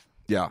was tough.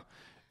 Yeah.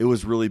 It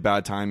was really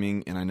bad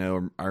timing. And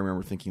I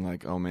remember thinking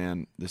like, oh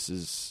man, this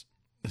is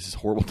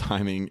horrible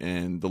timing.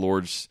 And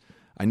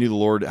I knew the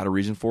Lord had a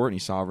reason for it, and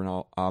he's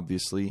sovereign,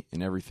 obviously,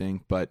 in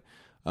everything. But,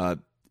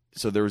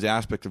 so there was the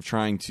aspect of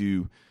trying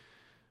to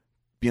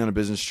be on a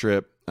business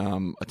trip.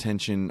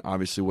 Attention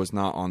obviously was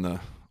not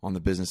on the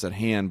business at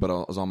hand, but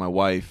I was on my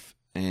wife,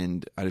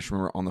 and I just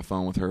remember on the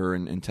phone with her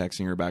and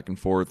texting her back and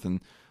forth.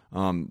 And,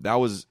 that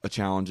was a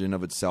challenge in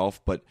of itself.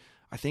 But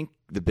I think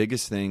the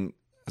biggest thing,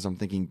 as I'm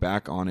thinking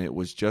back on it,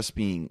 was just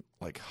being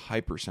like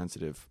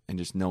hypersensitive and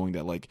just knowing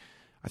that, like,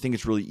 I think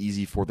it's really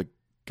easy for the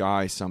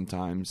guy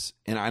sometimes.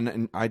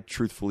 And I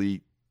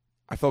truthfully,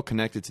 I felt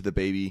connected to the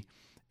baby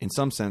in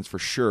some sense for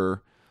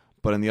sure.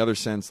 But in the other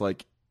sense,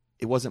 like,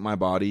 it wasn't my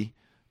body.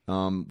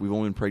 We've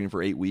only been pregnant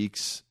for 8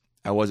 weeks.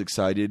 I was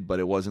excited, but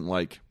it wasn't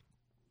like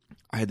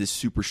I had this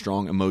super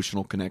strong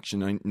emotional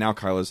connection. Now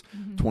Kyla's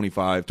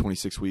 25,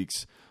 26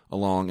 weeks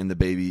along, and the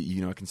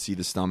baby, I can see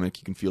the stomach.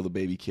 You can feel the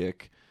baby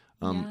kick.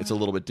 It's a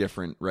little bit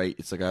different, right?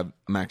 It's like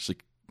I'm actually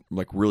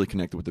like really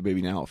connected with the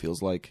baby now, it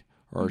feels like,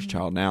 or our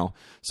child now.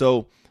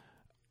 So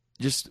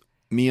just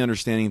me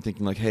understanding and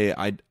thinking like, hey,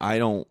 I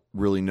don't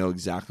really know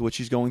exactly what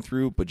she's going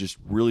through, but just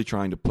really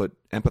trying to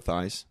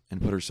empathize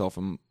and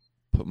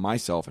put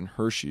myself in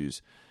her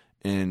shoes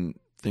and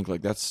think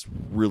like that's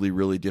really,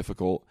 really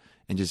difficult,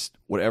 and just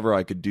whatever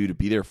I could do to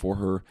be there for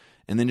her.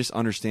 And then just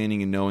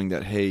understanding and knowing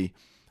that, hey,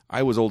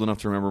 I was old enough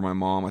to remember my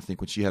mom, I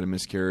think, when she had a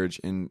miscarriage,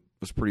 and it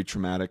was pretty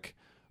traumatic.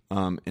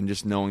 And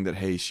just knowing that,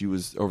 hey, she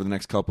was, over the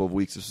next couple of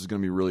weeks, this was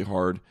going to be really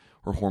hard.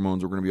 Her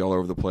hormones were going to be all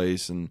over the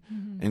place. And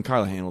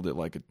Kyla handled it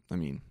like,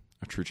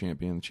 a true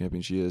champion, the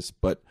champion she is.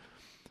 But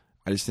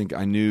I just think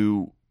I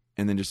knew,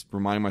 and then just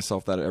reminding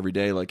myself that every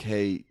day, like,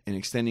 hey, and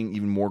extending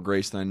even more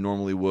grace than I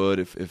normally would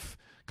if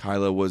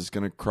Kyla was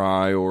going to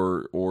cry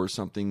or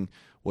something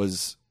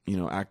was,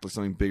 act like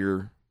something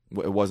bigger.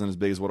 It wasn't as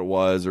big as what it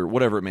was, or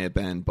whatever it may have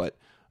been. But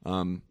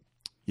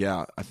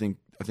yeah, I think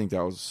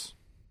that was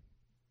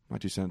my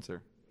 2 cents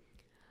there.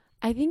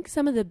 I think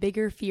some of the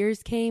bigger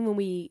fears came when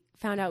we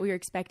found out we were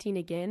expecting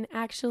again,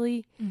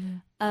 actually,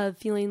 of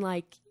feeling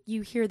like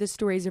you hear the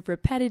stories of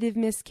repetitive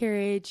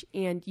miscarriage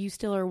and you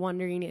still are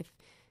wondering if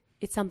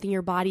it's something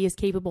your body is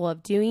capable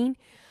of doing.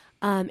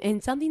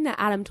 And something that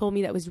Adam told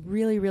me that was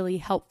really, really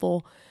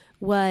helpful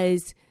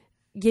was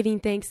giving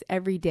thanks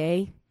every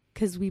day,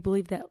 because we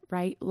believe that,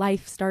 right,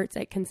 life starts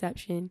at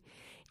conception.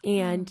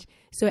 And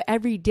so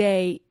every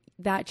day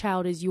that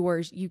child is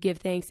yours, you give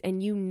thanks,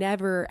 and you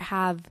never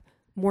have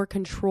more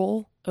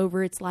control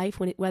over its life,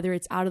 whether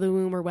it's out of the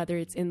womb or whether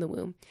it's in the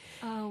womb.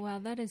 Oh, wow.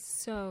 That is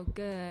so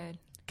good.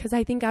 because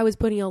I think I was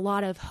putting a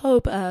lot of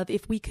hope of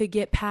if we could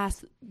get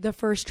past the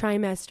first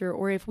trimester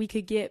or if we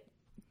could get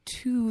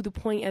to the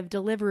point of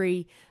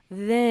delivery,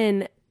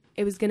 then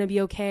it was going to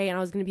be okay and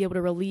I was going to be able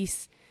to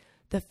release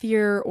the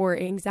fear or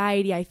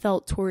anxiety I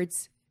felt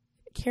towards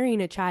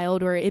carrying a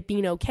child or it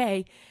being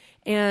okay.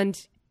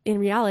 And in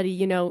reality,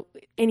 you know,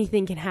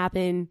 anything can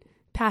happen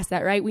past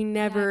that, right? We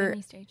never... at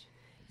any stage.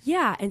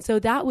 Yeah. And so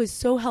that was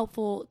so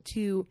helpful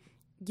to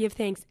give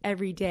thanks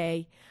every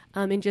day.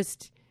 And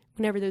just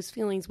whenever those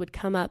feelings would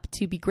come up,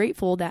 to be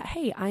grateful that,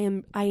 hey, I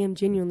am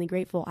genuinely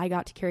grateful I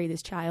got to carry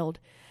this child.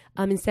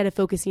 Instead of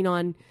focusing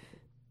on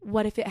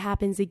what if it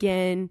happens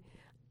again?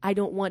 I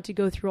don't want to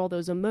go through all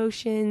those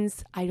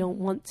emotions. I don't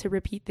want to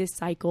repeat this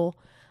cycle.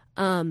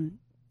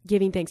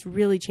 Giving thanks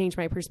really changed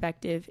my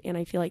perspective. And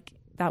I feel like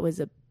that was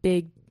a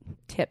big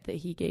tip that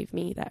he gave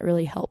me that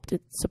really helped.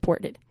 It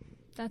supported.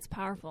 That's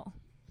powerful.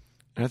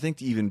 And I think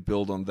to even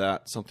build on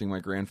that, something my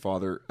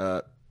grandfather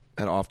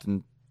had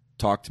often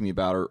talked to me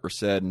about or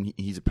said, and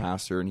he's a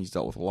pastor and he's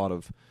dealt with a lot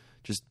of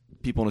just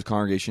people in his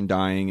congregation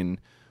dying.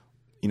 And,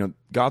 you know,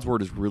 God's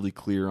word is really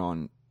clear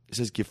on, it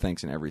says give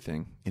thanks in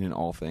everything and in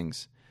all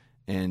things.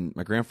 And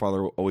my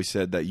grandfather always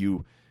said that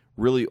you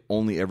really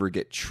only ever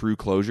get true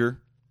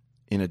closure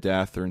in a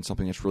death or in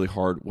something that's really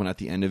hard when at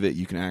the end of it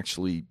you can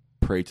actually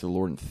pray to the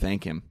Lord and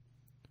thank him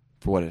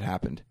for what had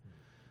happened.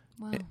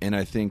 Wow. And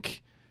I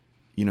think,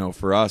 you know,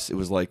 for us, it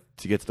was like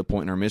to get to the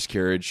point in our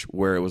miscarriage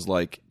where it was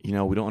like, you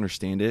know, we don't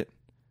understand it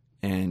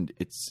and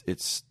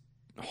it's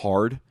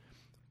hard,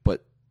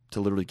 but to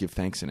literally give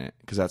thanks in it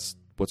because that's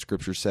what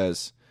Scripture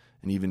says.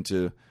 And even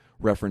to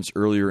reference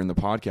earlier in the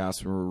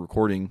podcast when we were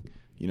recording,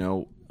 you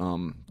know,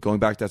 going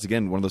back, that's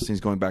again, one of those things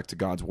going back to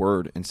God's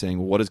word and saying,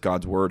 well, what does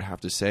God's word have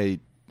to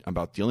say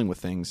about dealing with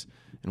things?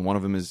 And one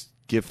of them is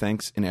give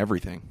thanks in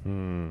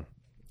everything.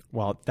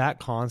 Well, that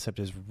concept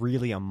is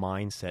really a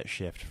mindset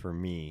shift for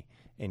me,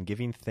 and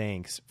giving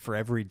thanks for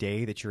every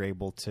day that you're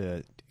able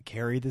to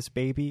carry this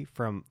baby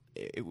from.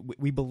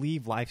 We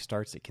believe life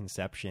starts at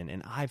conception,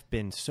 and I've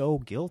been so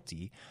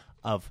guilty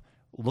of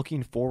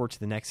looking forward to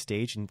the next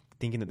stage and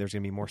thinking that there's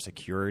going to be more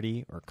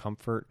security or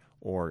comfort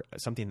or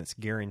something that's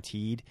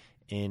guaranteed.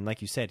 And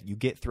like you said, you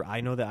get through.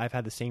 I know that I've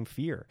had the same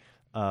fear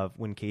of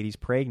when Katie's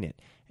pregnant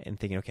and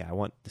thinking, okay, I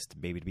want this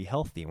baby to be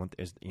healthy. I want,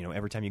 you know,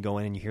 every time you go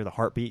in and you hear the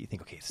heartbeat, you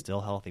think, okay, it's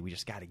still healthy. We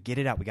just got to get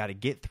it out. We got to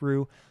get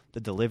through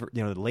the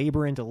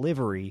labor and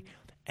delivery.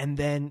 And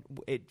then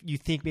you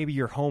think maybe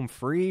you're home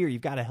free or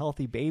you've got a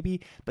healthy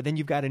baby, but then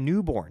you've got a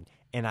newborn.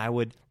 And I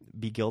would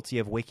be guilty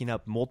of waking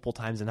up multiple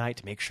times a night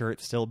to make sure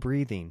it's still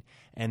breathing.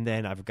 And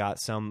then I've got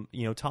some,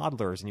 you know,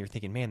 toddlers, and you're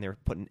thinking, man, they're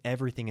putting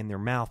everything in their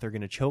mouth. They're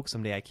going to choke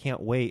someday. I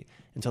can't wait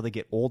until they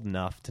get old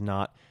enough to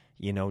not,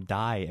 you know,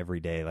 die every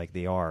day like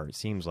they are, it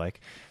seems like,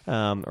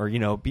 or, you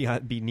know,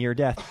 be near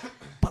death.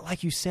 But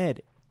like you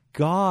said,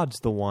 God's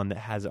the one that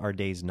has our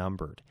days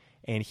numbered,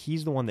 and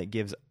he's the one that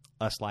gives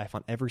us life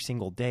on every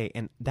single day.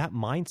 And that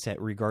mindset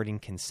regarding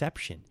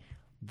conception,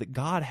 that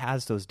God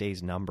has those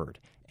days numbered.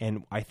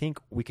 And I think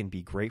we can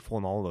be grateful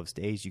in all of those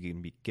days. You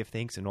can give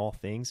thanks in all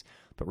things,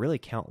 but really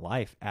count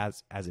life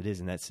as it is,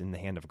 and that's in the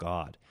hand of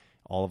God.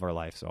 All of our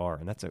lives are,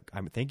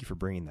 and thank you for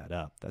bringing that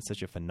up. That's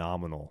such a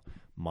phenomenal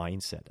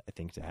mindset, I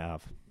think, to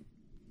have.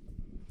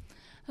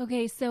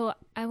 Okay, so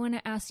I want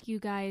to ask you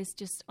guys,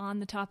 just on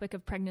the topic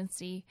of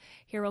pregnancy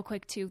here real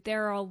quick too.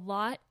 There are a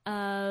lot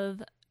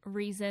of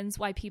reasons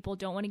why people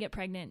don't want to get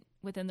pregnant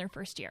within their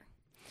first year.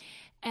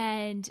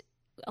 And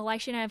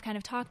Elisha and I have kind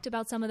of talked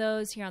about some of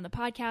those here on the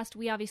podcast.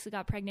 We obviously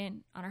got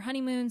pregnant on our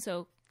honeymoon,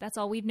 so that's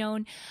all we've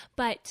known.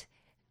 But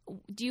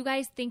do you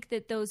guys think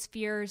that those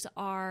fears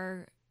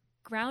are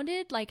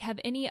grounded? Like, have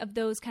any of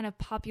those kind of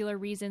popular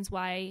reasons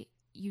why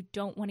you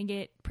don't want to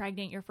get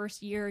pregnant your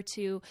first year or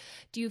two,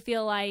 do you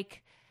feel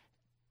like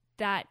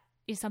that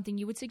is something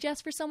you would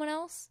suggest for someone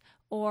else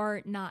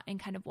or not, and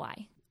kind of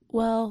why?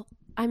 Well,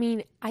 I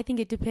mean, I think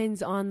it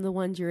depends on the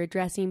ones you're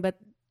addressing, but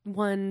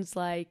ones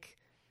like,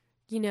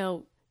 you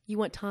know, you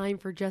want time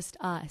for just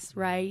us,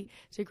 right?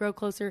 To grow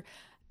closer.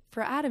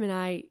 For Adam and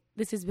I,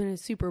 this has been a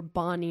super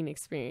bonding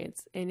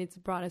experience, and it's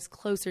brought us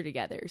closer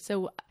together.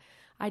 So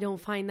I don't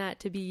find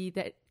that to be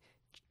that.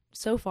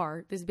 So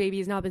far, this baby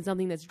has not been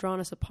something that's drawn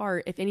us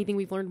apart. If anything,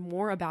 we've learned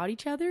more about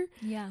each other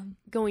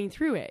going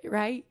through it,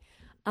 right?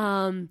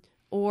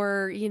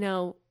 Or, you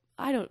know,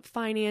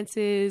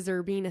 finances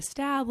or being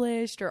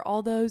established or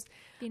all those.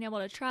 Being able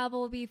to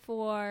travel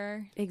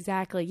before.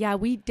 Exactly. Yeah,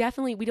 we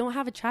don't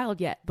have a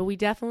child yet, but we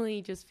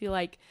definitely just feel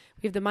like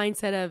we have the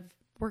mindset of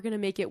we're going to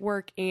make it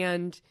work.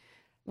 And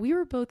we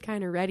were both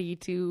kind of ready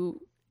to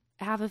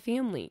have a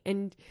family.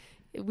 And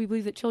we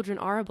believe that children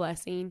are a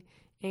blessing,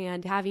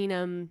 and having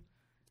them,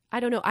 I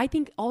don't know. I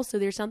think also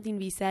there's something to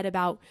be said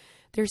about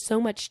there's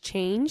so much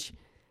change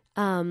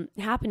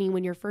happening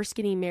when you're first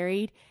getting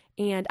married.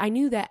 And I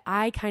knew that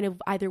I kind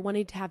of either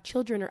wanted to have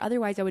children or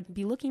otherwise I would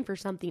be looking for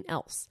something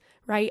else,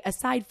 right?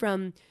 Aside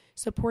from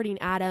supporting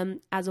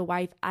Adam as a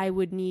wife, I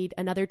would need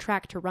another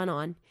track to run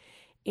on.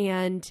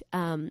 And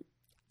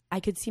I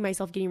could see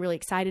myself getting really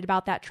excited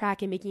about that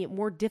track and making it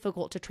more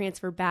difficult to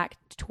transfer back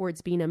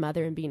towards being a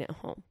mother and being at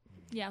home.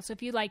 Yeah. So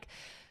if you like,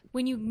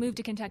 when you moved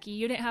to Kentucky,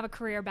 you didn't have a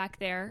career back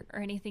there or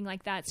anything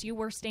like that. So you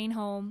were staying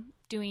home,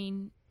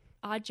 doing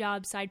odd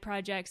jobs, side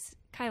projects.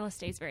 Kyla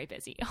stays very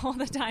busy all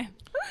the time.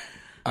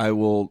 I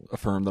will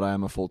affirm that I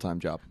am a full-time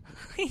job.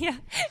 Yeah.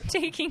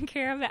 Taking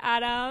care of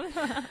Adam.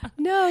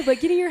 No, but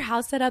getting your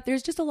house set up,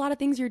 there's just a lot of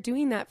things you're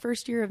doing that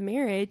first year of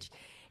marriage.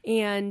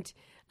 And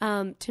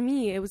to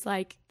me, it was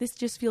like, this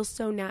just feels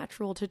so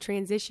natural to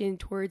transition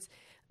towards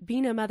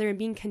being a mother and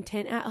being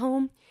content at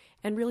home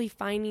and really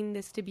finding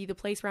this to be the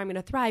place where I'm going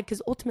to thrive.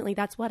 Because ultimately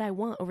that's what I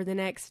want over the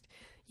next,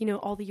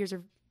 all the years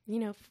of,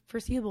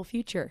 foreseeable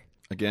future.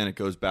 Again, it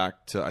goes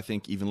back to, I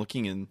think, even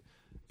looking in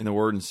the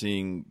Word and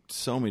seeing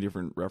so many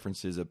different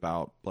references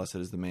about blessed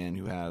is the man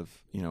who have,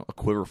 a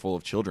quiver full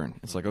of children.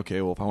 It's like,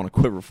 okay, well, if I want a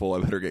quiver full, I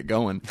better get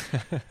going.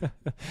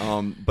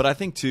 But I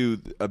think, too,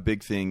 a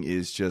big thing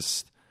is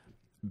just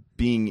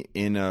being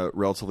in a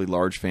relatively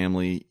large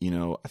family.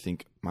 I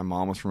think my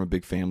mom was from a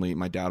big family.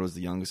 My dad was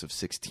the youngest of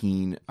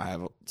 16. I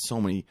have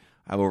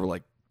over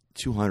like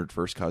 200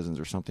 first cousins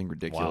or something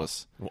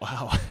ridiculous.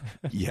 Wow.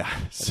 Yeah.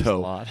 So a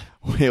lot.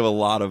 We have a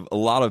lot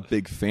of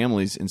big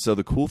families. And so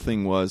the cool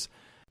thing was,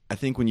 I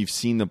think when you've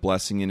seen the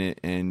blessing in it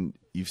and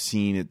you've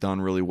seen it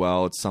done really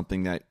well, it's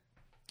something that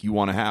you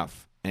want to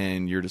have.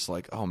 And you're just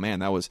like, oh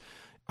man,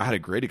 I had a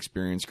great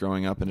experience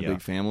growing up in a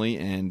big family,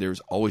 and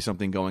there's always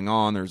something going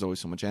on. There's always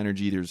so much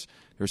energy. There's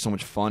so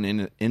much fun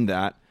in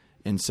that.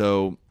 And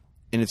so,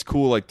 and it's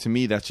cool. Like, to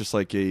me, that's just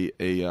like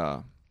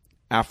a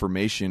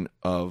affirmation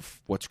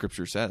of what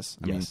Scripture says.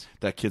 I mean,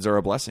 that kids are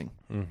a blessing.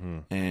 Mm-hmm.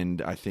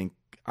 And I think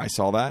I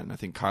saw that, and I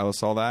think Kyla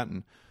saw that.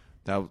 And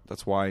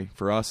that's why,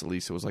 for us at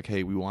least, it was like,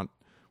 hey, we want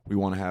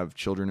to have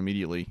children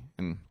immediately.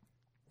 And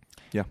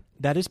yeah,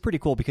 that is pretty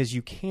cool, because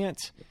you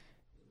can't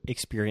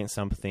experience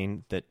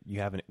something that you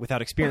haven't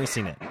without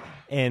experiencing it.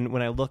 And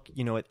when I look,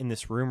 in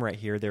this room right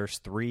here, there's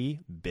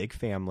 3 big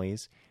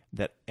families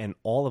and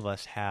all of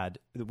us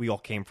we all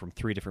came from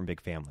 3 different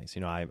big families.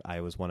 I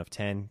was one of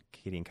 10,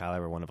 Katie and Kyla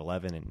were one of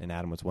 11, and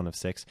Adam was one of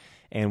 6.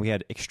 And we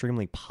had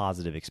extremely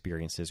positive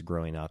experiences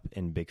growing up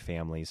in big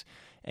families.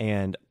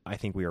 And I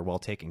think we are well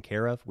taken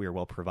care of. We are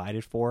well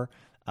provided for.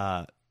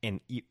 And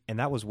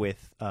that was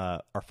with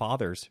our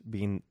fathers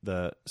being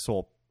the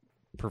sole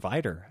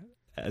provider.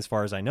 As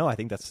far as I know, I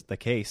think that's the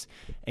case.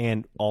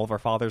 And all of our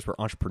fathers were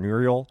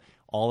entrepreneurial.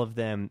 All of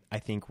them, I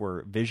think,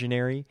 were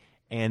visionary.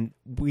 And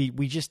we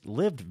just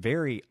lived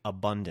very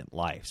abundant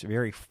lives,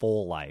 very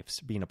full lives,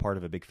 being a part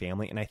of a big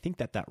family. And I think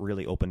that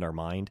really opened our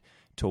mind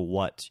to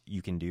what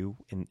you can do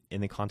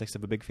in the context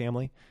of a big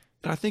family.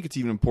 And I think it's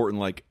even important,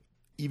 like,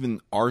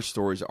 even our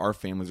stories, our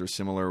families are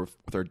similar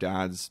with our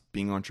dads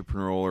being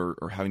entrepreneurial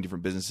or having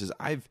different businesses.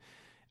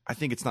 I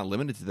think it's not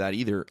limited to that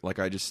either. Like,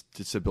 just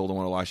to build on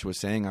what Elisha was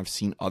saying, I've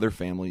seen other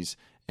families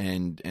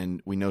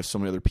and we know so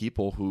many other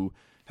people who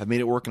have made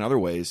it work in other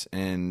ways.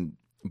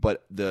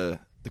 But the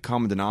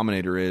common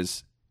denominator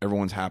is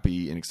everyone's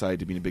happy and excited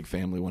to be in a big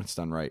family when it's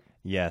done right.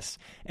 Yes.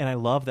 And I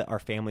love that our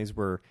families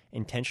were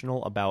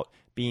intentional about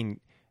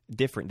being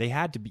different. You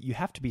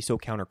have to be so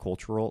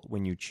countercultural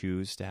when you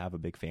choose to have a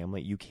big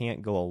family. You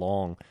can't go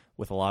along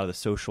with a lot of the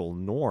social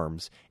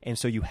norms. And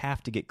so you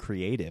have to get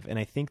creative. And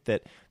I think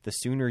that the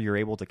sooner you're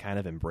able to kind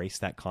of embrace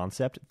that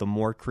concept, the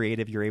more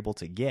creative you're able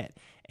to get.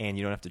 And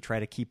you don't have to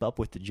try to keep up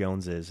with the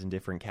Joneses in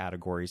different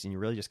categories. And you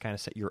really just kind of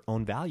set your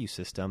own value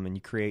system and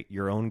you create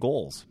your own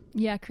goals.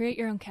 Yeah, create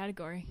your own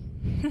category.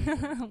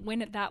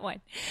 Win at that one.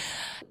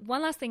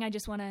 One last thing I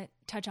just want to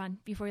touch on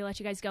before we let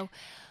you guys go.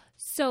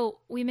 So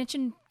we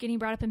mentioned getting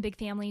brought up in big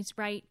families,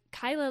 right?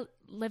 Kyla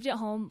lived at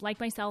home, like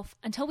myself,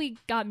 until we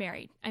got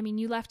married. I mean,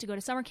 you left to go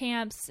to summer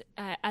camps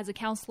as a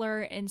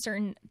counselor and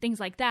certain things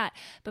like that.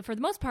 But for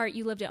the most part,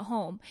 you lived at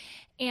home.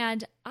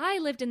 And I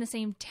lived in the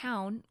same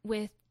town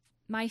with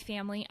my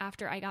family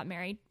after I got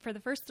married for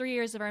the first 3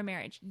 years of our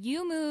marriage.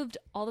 You moved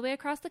all the way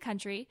across the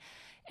country,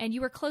 and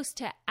you were close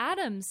to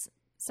Adam's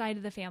side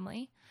of the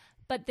family.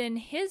 But then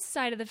his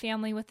side of the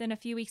family, within a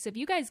few weeks of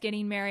you guys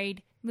getting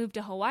married, moved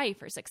to Hawaii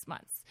for 6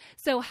 months.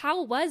 So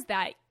how was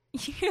that?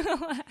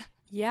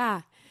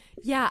 Yeah,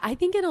 I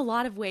think in a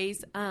lot of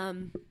ways,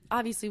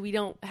 obviously we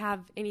don't have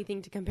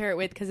anything to compare it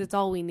with because it's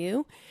all we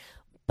knew,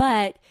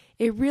 but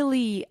it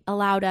really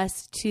allowed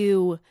us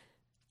to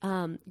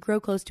grow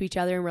close to each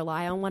other and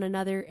rely on one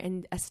another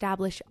and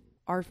establish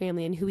our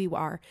family and who we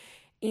are.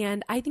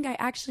 And I think I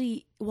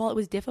actually, while it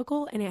was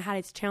difficult and it had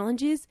its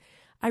challenges,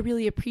 I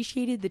really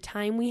appreciated the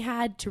time we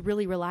had to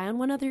really rely on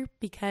one another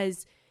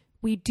because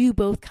we do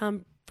both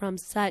come from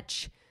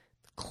such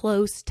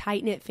close,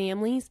 tight-knit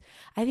families.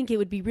 I think it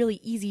would be really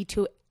easy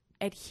to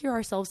adhere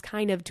ourselves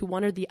kind of to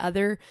one or the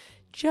other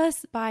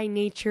just by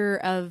nature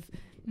of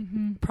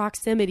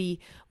proximity.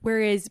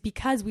 Whereas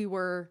because we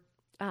were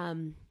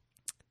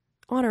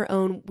on our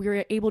own, we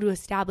were able to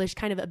establish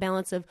kind of a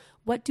balance of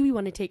what do we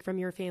want to take from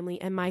your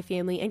family and my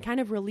family, and kind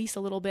of release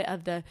a little bit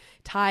of the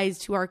ties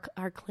to our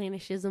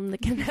clannishism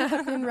that can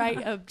happen,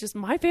 right? Of just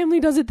my family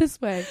does it this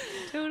way.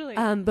 Totally.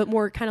 But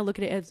more kind of look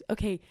at it as,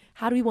 okay,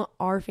 how do we want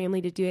our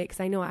family to do it?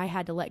 Because I know I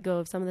had to let go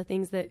of some of the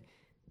things that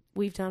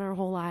we've done our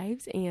whole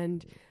lives,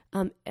 and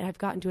I've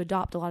gotten to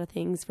adopt a lot of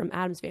things from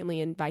Adam's family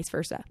and vice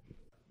versa.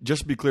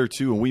 Just to be clear,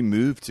 too, when we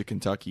moved to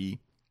Kentucky,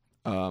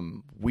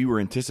 we were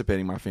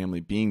anticipating my family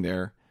being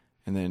there.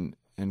 And then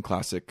in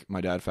classic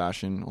my dad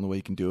fashion, on the way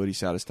he can do it, he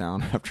sat us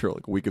down after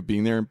like a week of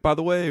being there. And by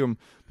the way, I'm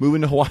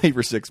moving to Hawaii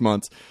for 6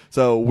 months.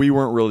 So we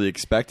weren't really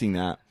expecting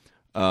that.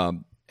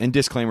 And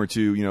disclaimer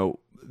too, you know,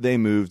 they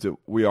moved.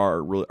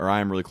 I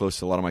am really close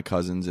to a lot of my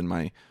cousins and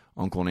my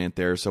uncle and aunt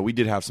there. So we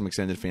did have some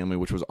extended family,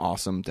 which was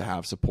awesome to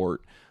have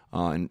support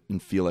and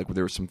feel like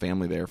there was some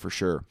family there for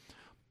sure.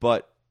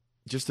 But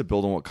just to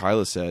build on what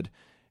Kyla said,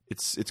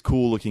 it's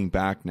cool looking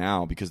back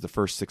now, because the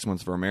first 6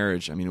 months of our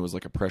marriage, I mean, it was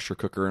like a pressure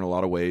cooker in a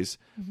lot of ways,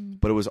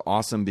 but it was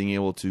awesome being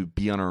able to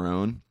be on our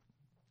own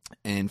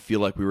and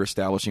feel like we were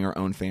establishing our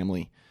own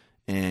family.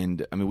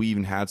 And I mean, we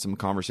even had some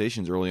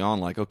conversations early on,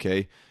 like,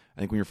 okay, I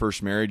think when you're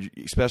first married,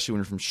 especially when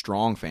you're from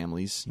strong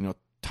families, you know,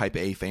 type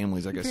A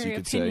families, I guess Very you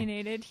could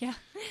opinionated, say. yeah.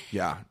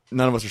 Yeah.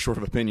 None of us are short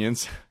of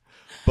opinions,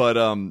 but,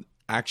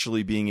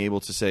 actually being able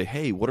to say,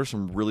 hey, what are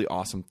some really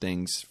awesome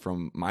things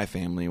from my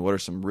family? What are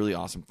some really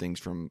awesome things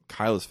from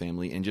Kyla's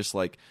family? And just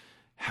like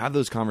have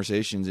those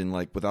conversations and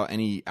like without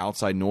any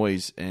outside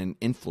noise and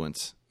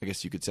influence, I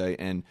guess you could say,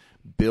 and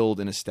build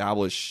and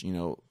establish, you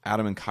know,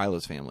 Adam and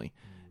Kyla's family.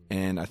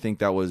 And I think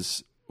that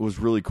was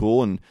really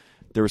cool. And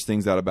there was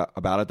things that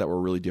about it that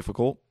were really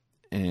difficult.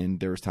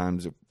 And there was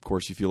times, of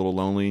course, you feel a little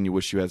lonely and you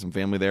wish you had some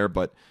family there.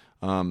 But,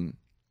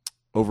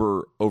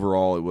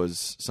 overall, it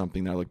was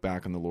something that I look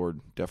back on, the Lord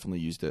definitely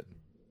used it.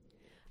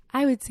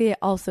 I would say it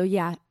also,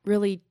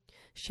 really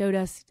showed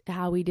us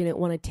how we didn't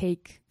want to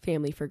take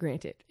family for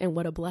granted and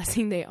what a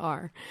blessing they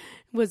are.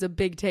 It was a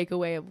big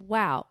takeaway of,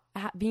 wow,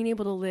 being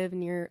able to live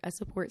near a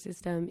support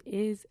system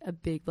is a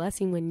big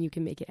blessing when you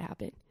can make it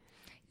happen.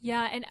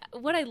 Yeah, and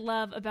what I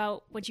love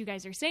about what you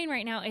guys are saying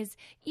right now is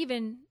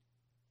even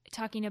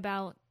talking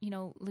about, you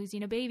know,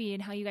 losing a baby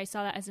and how you guys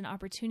saw that as an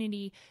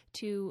opportunity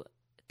to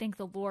thank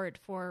the Lord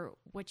for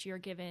what you're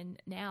given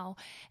now,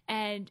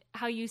 and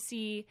how you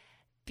see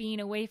being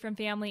away from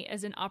family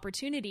as an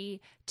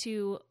opportunity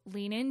to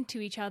lean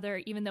into each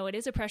other, even though it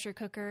is a pressure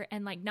cooker,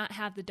 and like not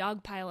have the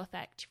dog pile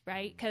effect,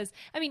 right? Because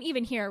I mean,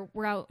 even here,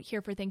 we're out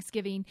here for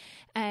Thanksgiving,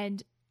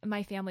 and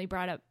my family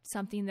brought up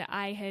something that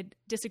I had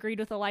disagreed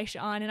with Elisha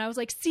on, and I was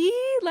like, see,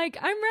 like,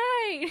 I'm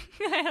right.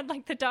 I had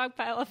like the dog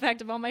pile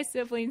effect of all my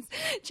siblings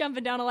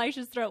jumping down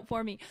Elisha's throat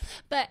for me.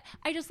 But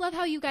I just love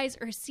how you guys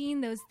are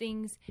seeing those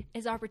things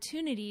as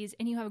opportunities,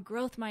 and you have a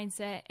growth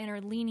mindset and are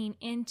leaning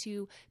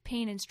into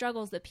pain and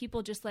struggles that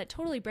people just let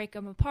totally break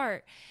them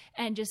apart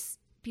and just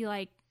be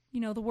like, you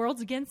know, the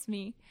world's against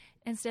me,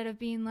 instead of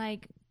being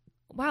like,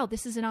 wow,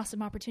 this is an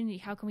awesome opportunity.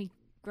 How can we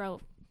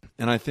grow?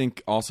 And I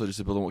think also, just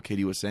to build on what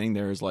Katie was saying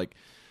there, is like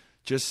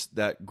just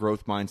that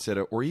growth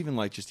mindset, or even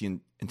like just the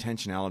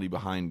intentionality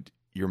behind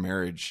your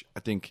marriage. I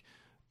think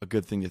a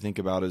good thing to think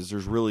about is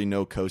there's really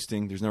no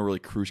coasting. There's no really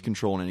cruise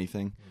control in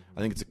anything.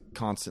 I think it's a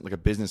constant, like a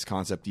business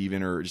concept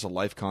even, or just a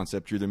life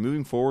concept. You're either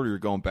moving forward or you're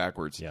going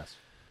backwards. Yes.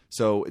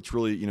 So it's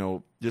really, you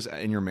know, just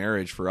in your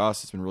marriage, for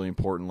us, it's been really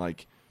important,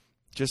 like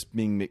just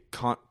being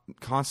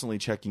constantly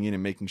checking in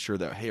and making sure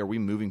that, hey, are we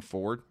moving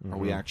forward? Mm-hmm. Are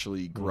we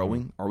actually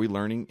growing? Mm-hmm. Are we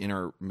learning in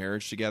our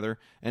marriage together,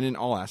 and in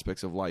all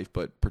aspects of life,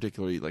 but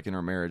particularly like in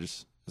our marriage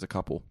as a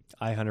couple?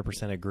 I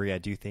 100% agree. I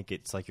do think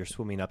it's like you're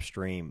swimming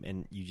upstream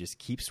and you just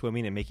keep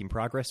swimming and making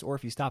progress. Or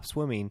if you stop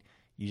swimming,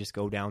 you just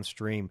go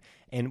downstream.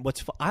 And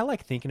I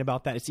like thinking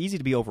about that. It's easy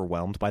to be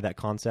overwhelmed by that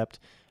concept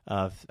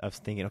of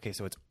thinking, okay,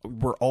 so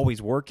we're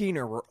always working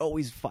or we're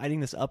always fighting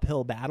this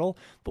uphill battle.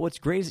 But what's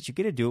great is that you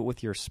get to do it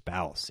with your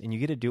spouse, and you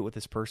get to do it with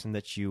this person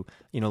that you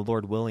know,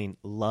 Lord willing,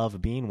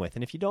 love being with.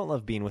 And if you don't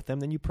love being with them,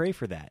 then you pray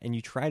for that and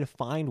you try to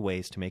find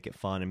ways to make it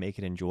fun and make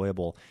it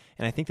enjoyable.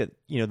 And I think that,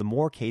 you know, the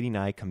more Katie and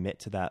I commit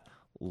to that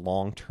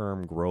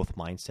long-term growth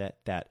mindset,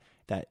 that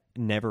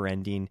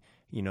never-ending,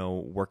 you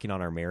know, working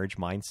on our marriage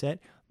mindset,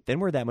 then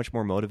we're that much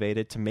more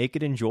motivated to make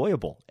it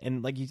enjoyable.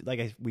 And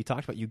we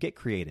talked about, you get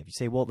creative. You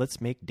say, well,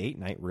 let's make date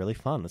night really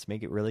fun. Let's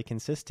make it really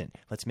consistent.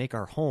 Let's make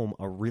our home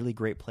a really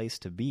great place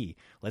to be.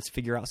 Let's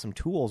figure out some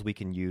tools we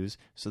can use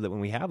so that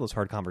when we have those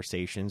hard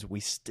conversations, we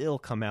still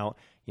come out,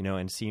 you know,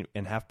 and see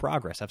and have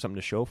progress, have something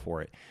to show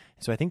for it.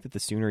 So I think that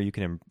the sooner you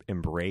can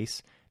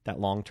embrace that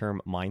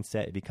long-term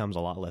mindset, it becomes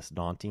a lot less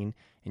daunting,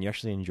 and you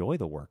actually enjoy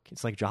the work.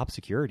 It's like job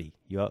security.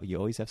 You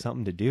always have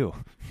something to do.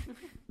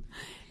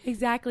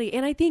 Exactly.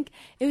 And I think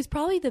it was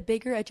probably the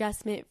bigger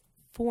adjustment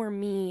for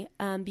me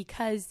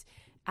because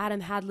Adam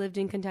had lived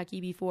in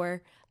Kentucky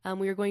before.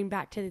 We were going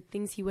back to the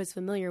things he was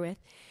familiar with.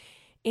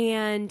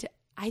 And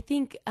I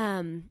think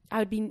I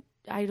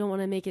don't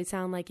want to make it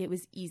sound like it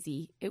was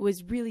easy. It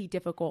was really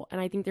difficult.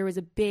 And I think there was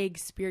a big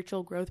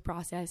spiritual growth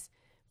process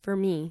for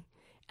me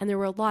And there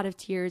were a lot of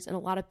tears and a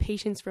lot of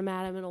patience from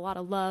Adam and a lot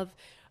of love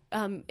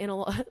and a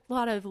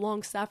lot of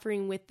long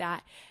suffering with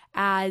that,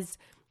 as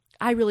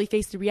I really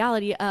faced the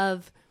reality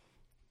of,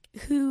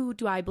 who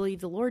do I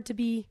believe the Lord to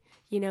be?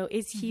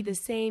 Is he the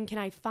same? Can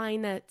I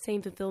find that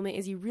same fulfillment?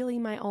 Is he really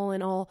my all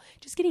in all?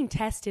 Just getting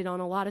tested on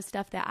a lot of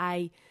stuff that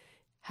I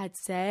had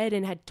said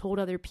and had told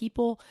other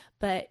people,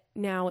 but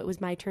now it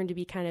was my turn to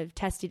be kind of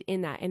tested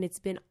in that. And it's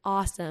been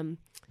awesome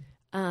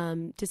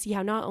to see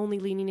how not only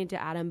leaning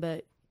into Adam,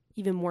 but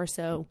even more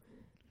so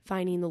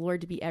finding the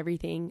Lord to be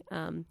everything.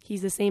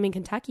 He's the same in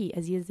Kentucky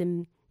as he is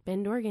in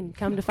Bend, Oregon.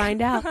 Come to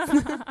find out.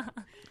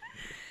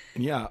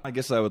 Yeah, I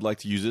guess I would like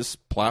to use this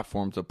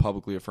platform to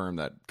publicly affirm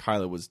that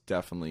Kyla was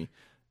definitely,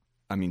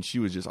 she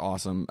was just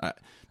awesome.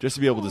 Just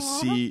to be able to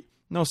see,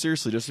 no,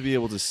 seriously, just to be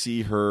able to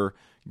see her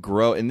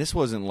grow. And this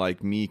wasn't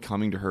like me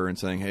coming to her and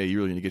saying, hey, you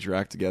really need to get your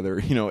act together.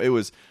 It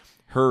was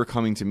her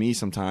coming to me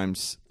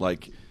sometimes,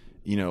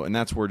 and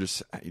that's where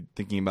just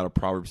thinking about a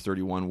Proverbs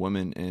 31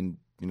 woman, and,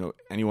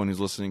 anyone who's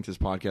listening to this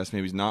podcast,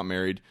 maybe is not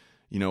married,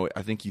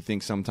 I think you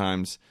think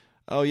sometimes,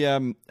 oh yeah,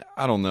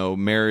 I don't know,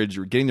 marriage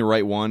or getting the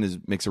right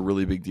one makes a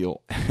really big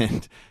deal.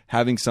 And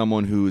having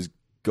someone who is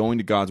going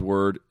to God's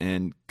word,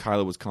 and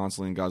Kyla was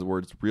constantly in God's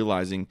word,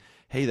 realizing,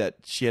 hey, that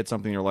she had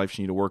something in her life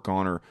she needed to work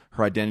on, or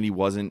her identity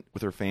wasn't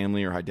with her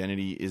family, or her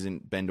identity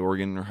isn't Bend,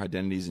 Oregon, or her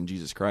identity is in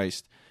Jesus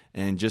Christ.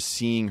 And just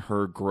seeing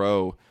her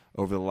grow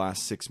over the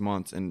last 6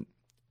 months, and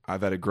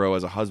I've had to grow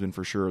as a husband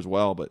for sure as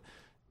well, but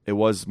it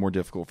was more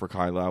difficult for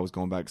Kyla. I was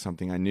going back to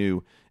something I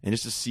knew, and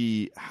just to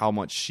see how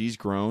much she's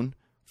grown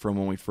from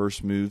when we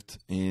first moved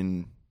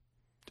in,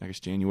 I guess,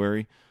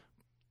 January,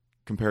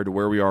 compared to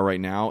where we are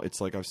right now,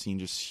 it's like I've seen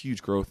just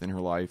huge growth in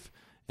her life.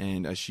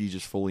 And as she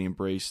just fully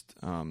embraced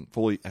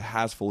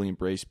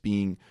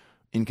being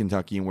in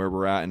Kentucky and where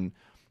we're at,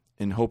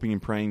 and hoping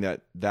and praying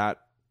that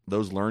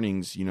those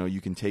learnings,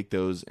 you can take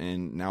those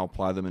and now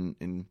apply them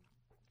in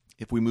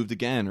if we moved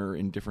again or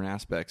in different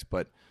aspects.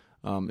 But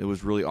it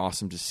was really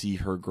awesome to see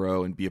her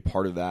grow and be a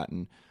part of that.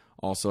 And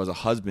also as a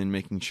husband,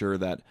 making sure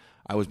that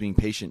I was being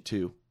patient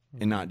too,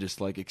 and not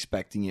just like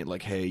expecting it,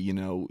 like, hey,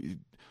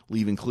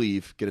 leave and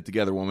cleave, get it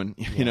together, woman.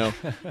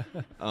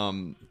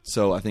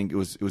 So I think it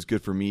was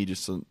good for me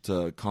just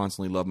to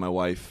constantly love my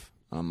wife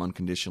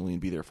unconditionally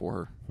and be there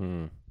for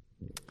her.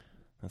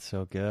 That's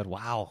so good.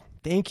 Wow.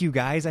 Thank you,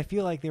 guys. I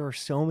feel like there were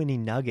so many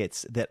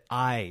nuggets that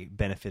I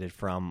benefited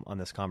from on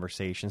this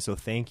conversation. So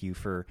thank you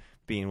for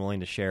being willing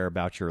to share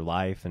about your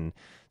life and,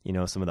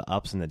 some of the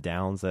ups and the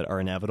downs that are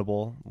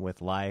inevitable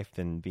with life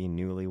and being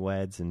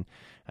newlyweds, and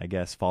I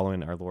guess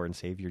following our Lord and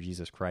Savior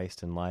Jesus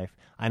Christ in life.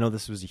 I know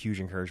this was a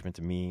huge encouragement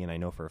to me, and I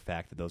know for a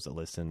fact that those that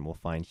listen will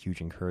find huge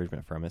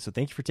encouragement from it. So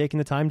thank you for taking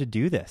the time to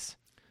do this.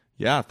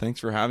 Yeah, thanks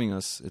for having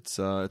us. It's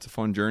a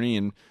fun journey,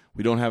 and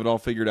we don't have it all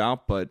figured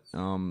out, but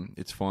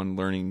it's fun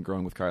learning and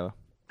growing with Kyla.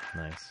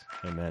 Nice.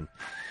 Amen.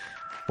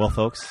 Well,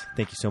 folks,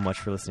 thank you so much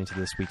for listening to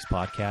this week's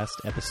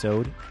podcast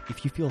episode.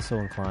 If you feel so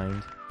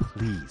inclined,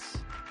 please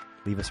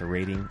leave us a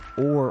rating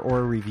or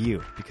a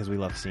review, because we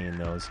love seeing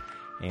those.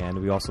 And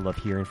we also love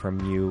hearing from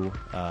you,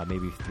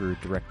 maybe through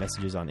direct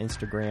messages on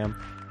Instagram,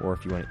 or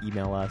if you want to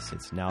email us,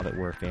 it's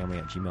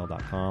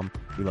nowthatwe'refamily@gmail.com.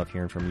 We love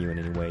hearing from you in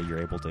any way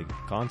you're able to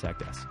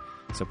contact us.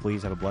 So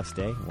please have a blessed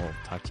day, and we'll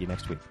talk to you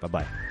next week.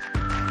 Bye-bye.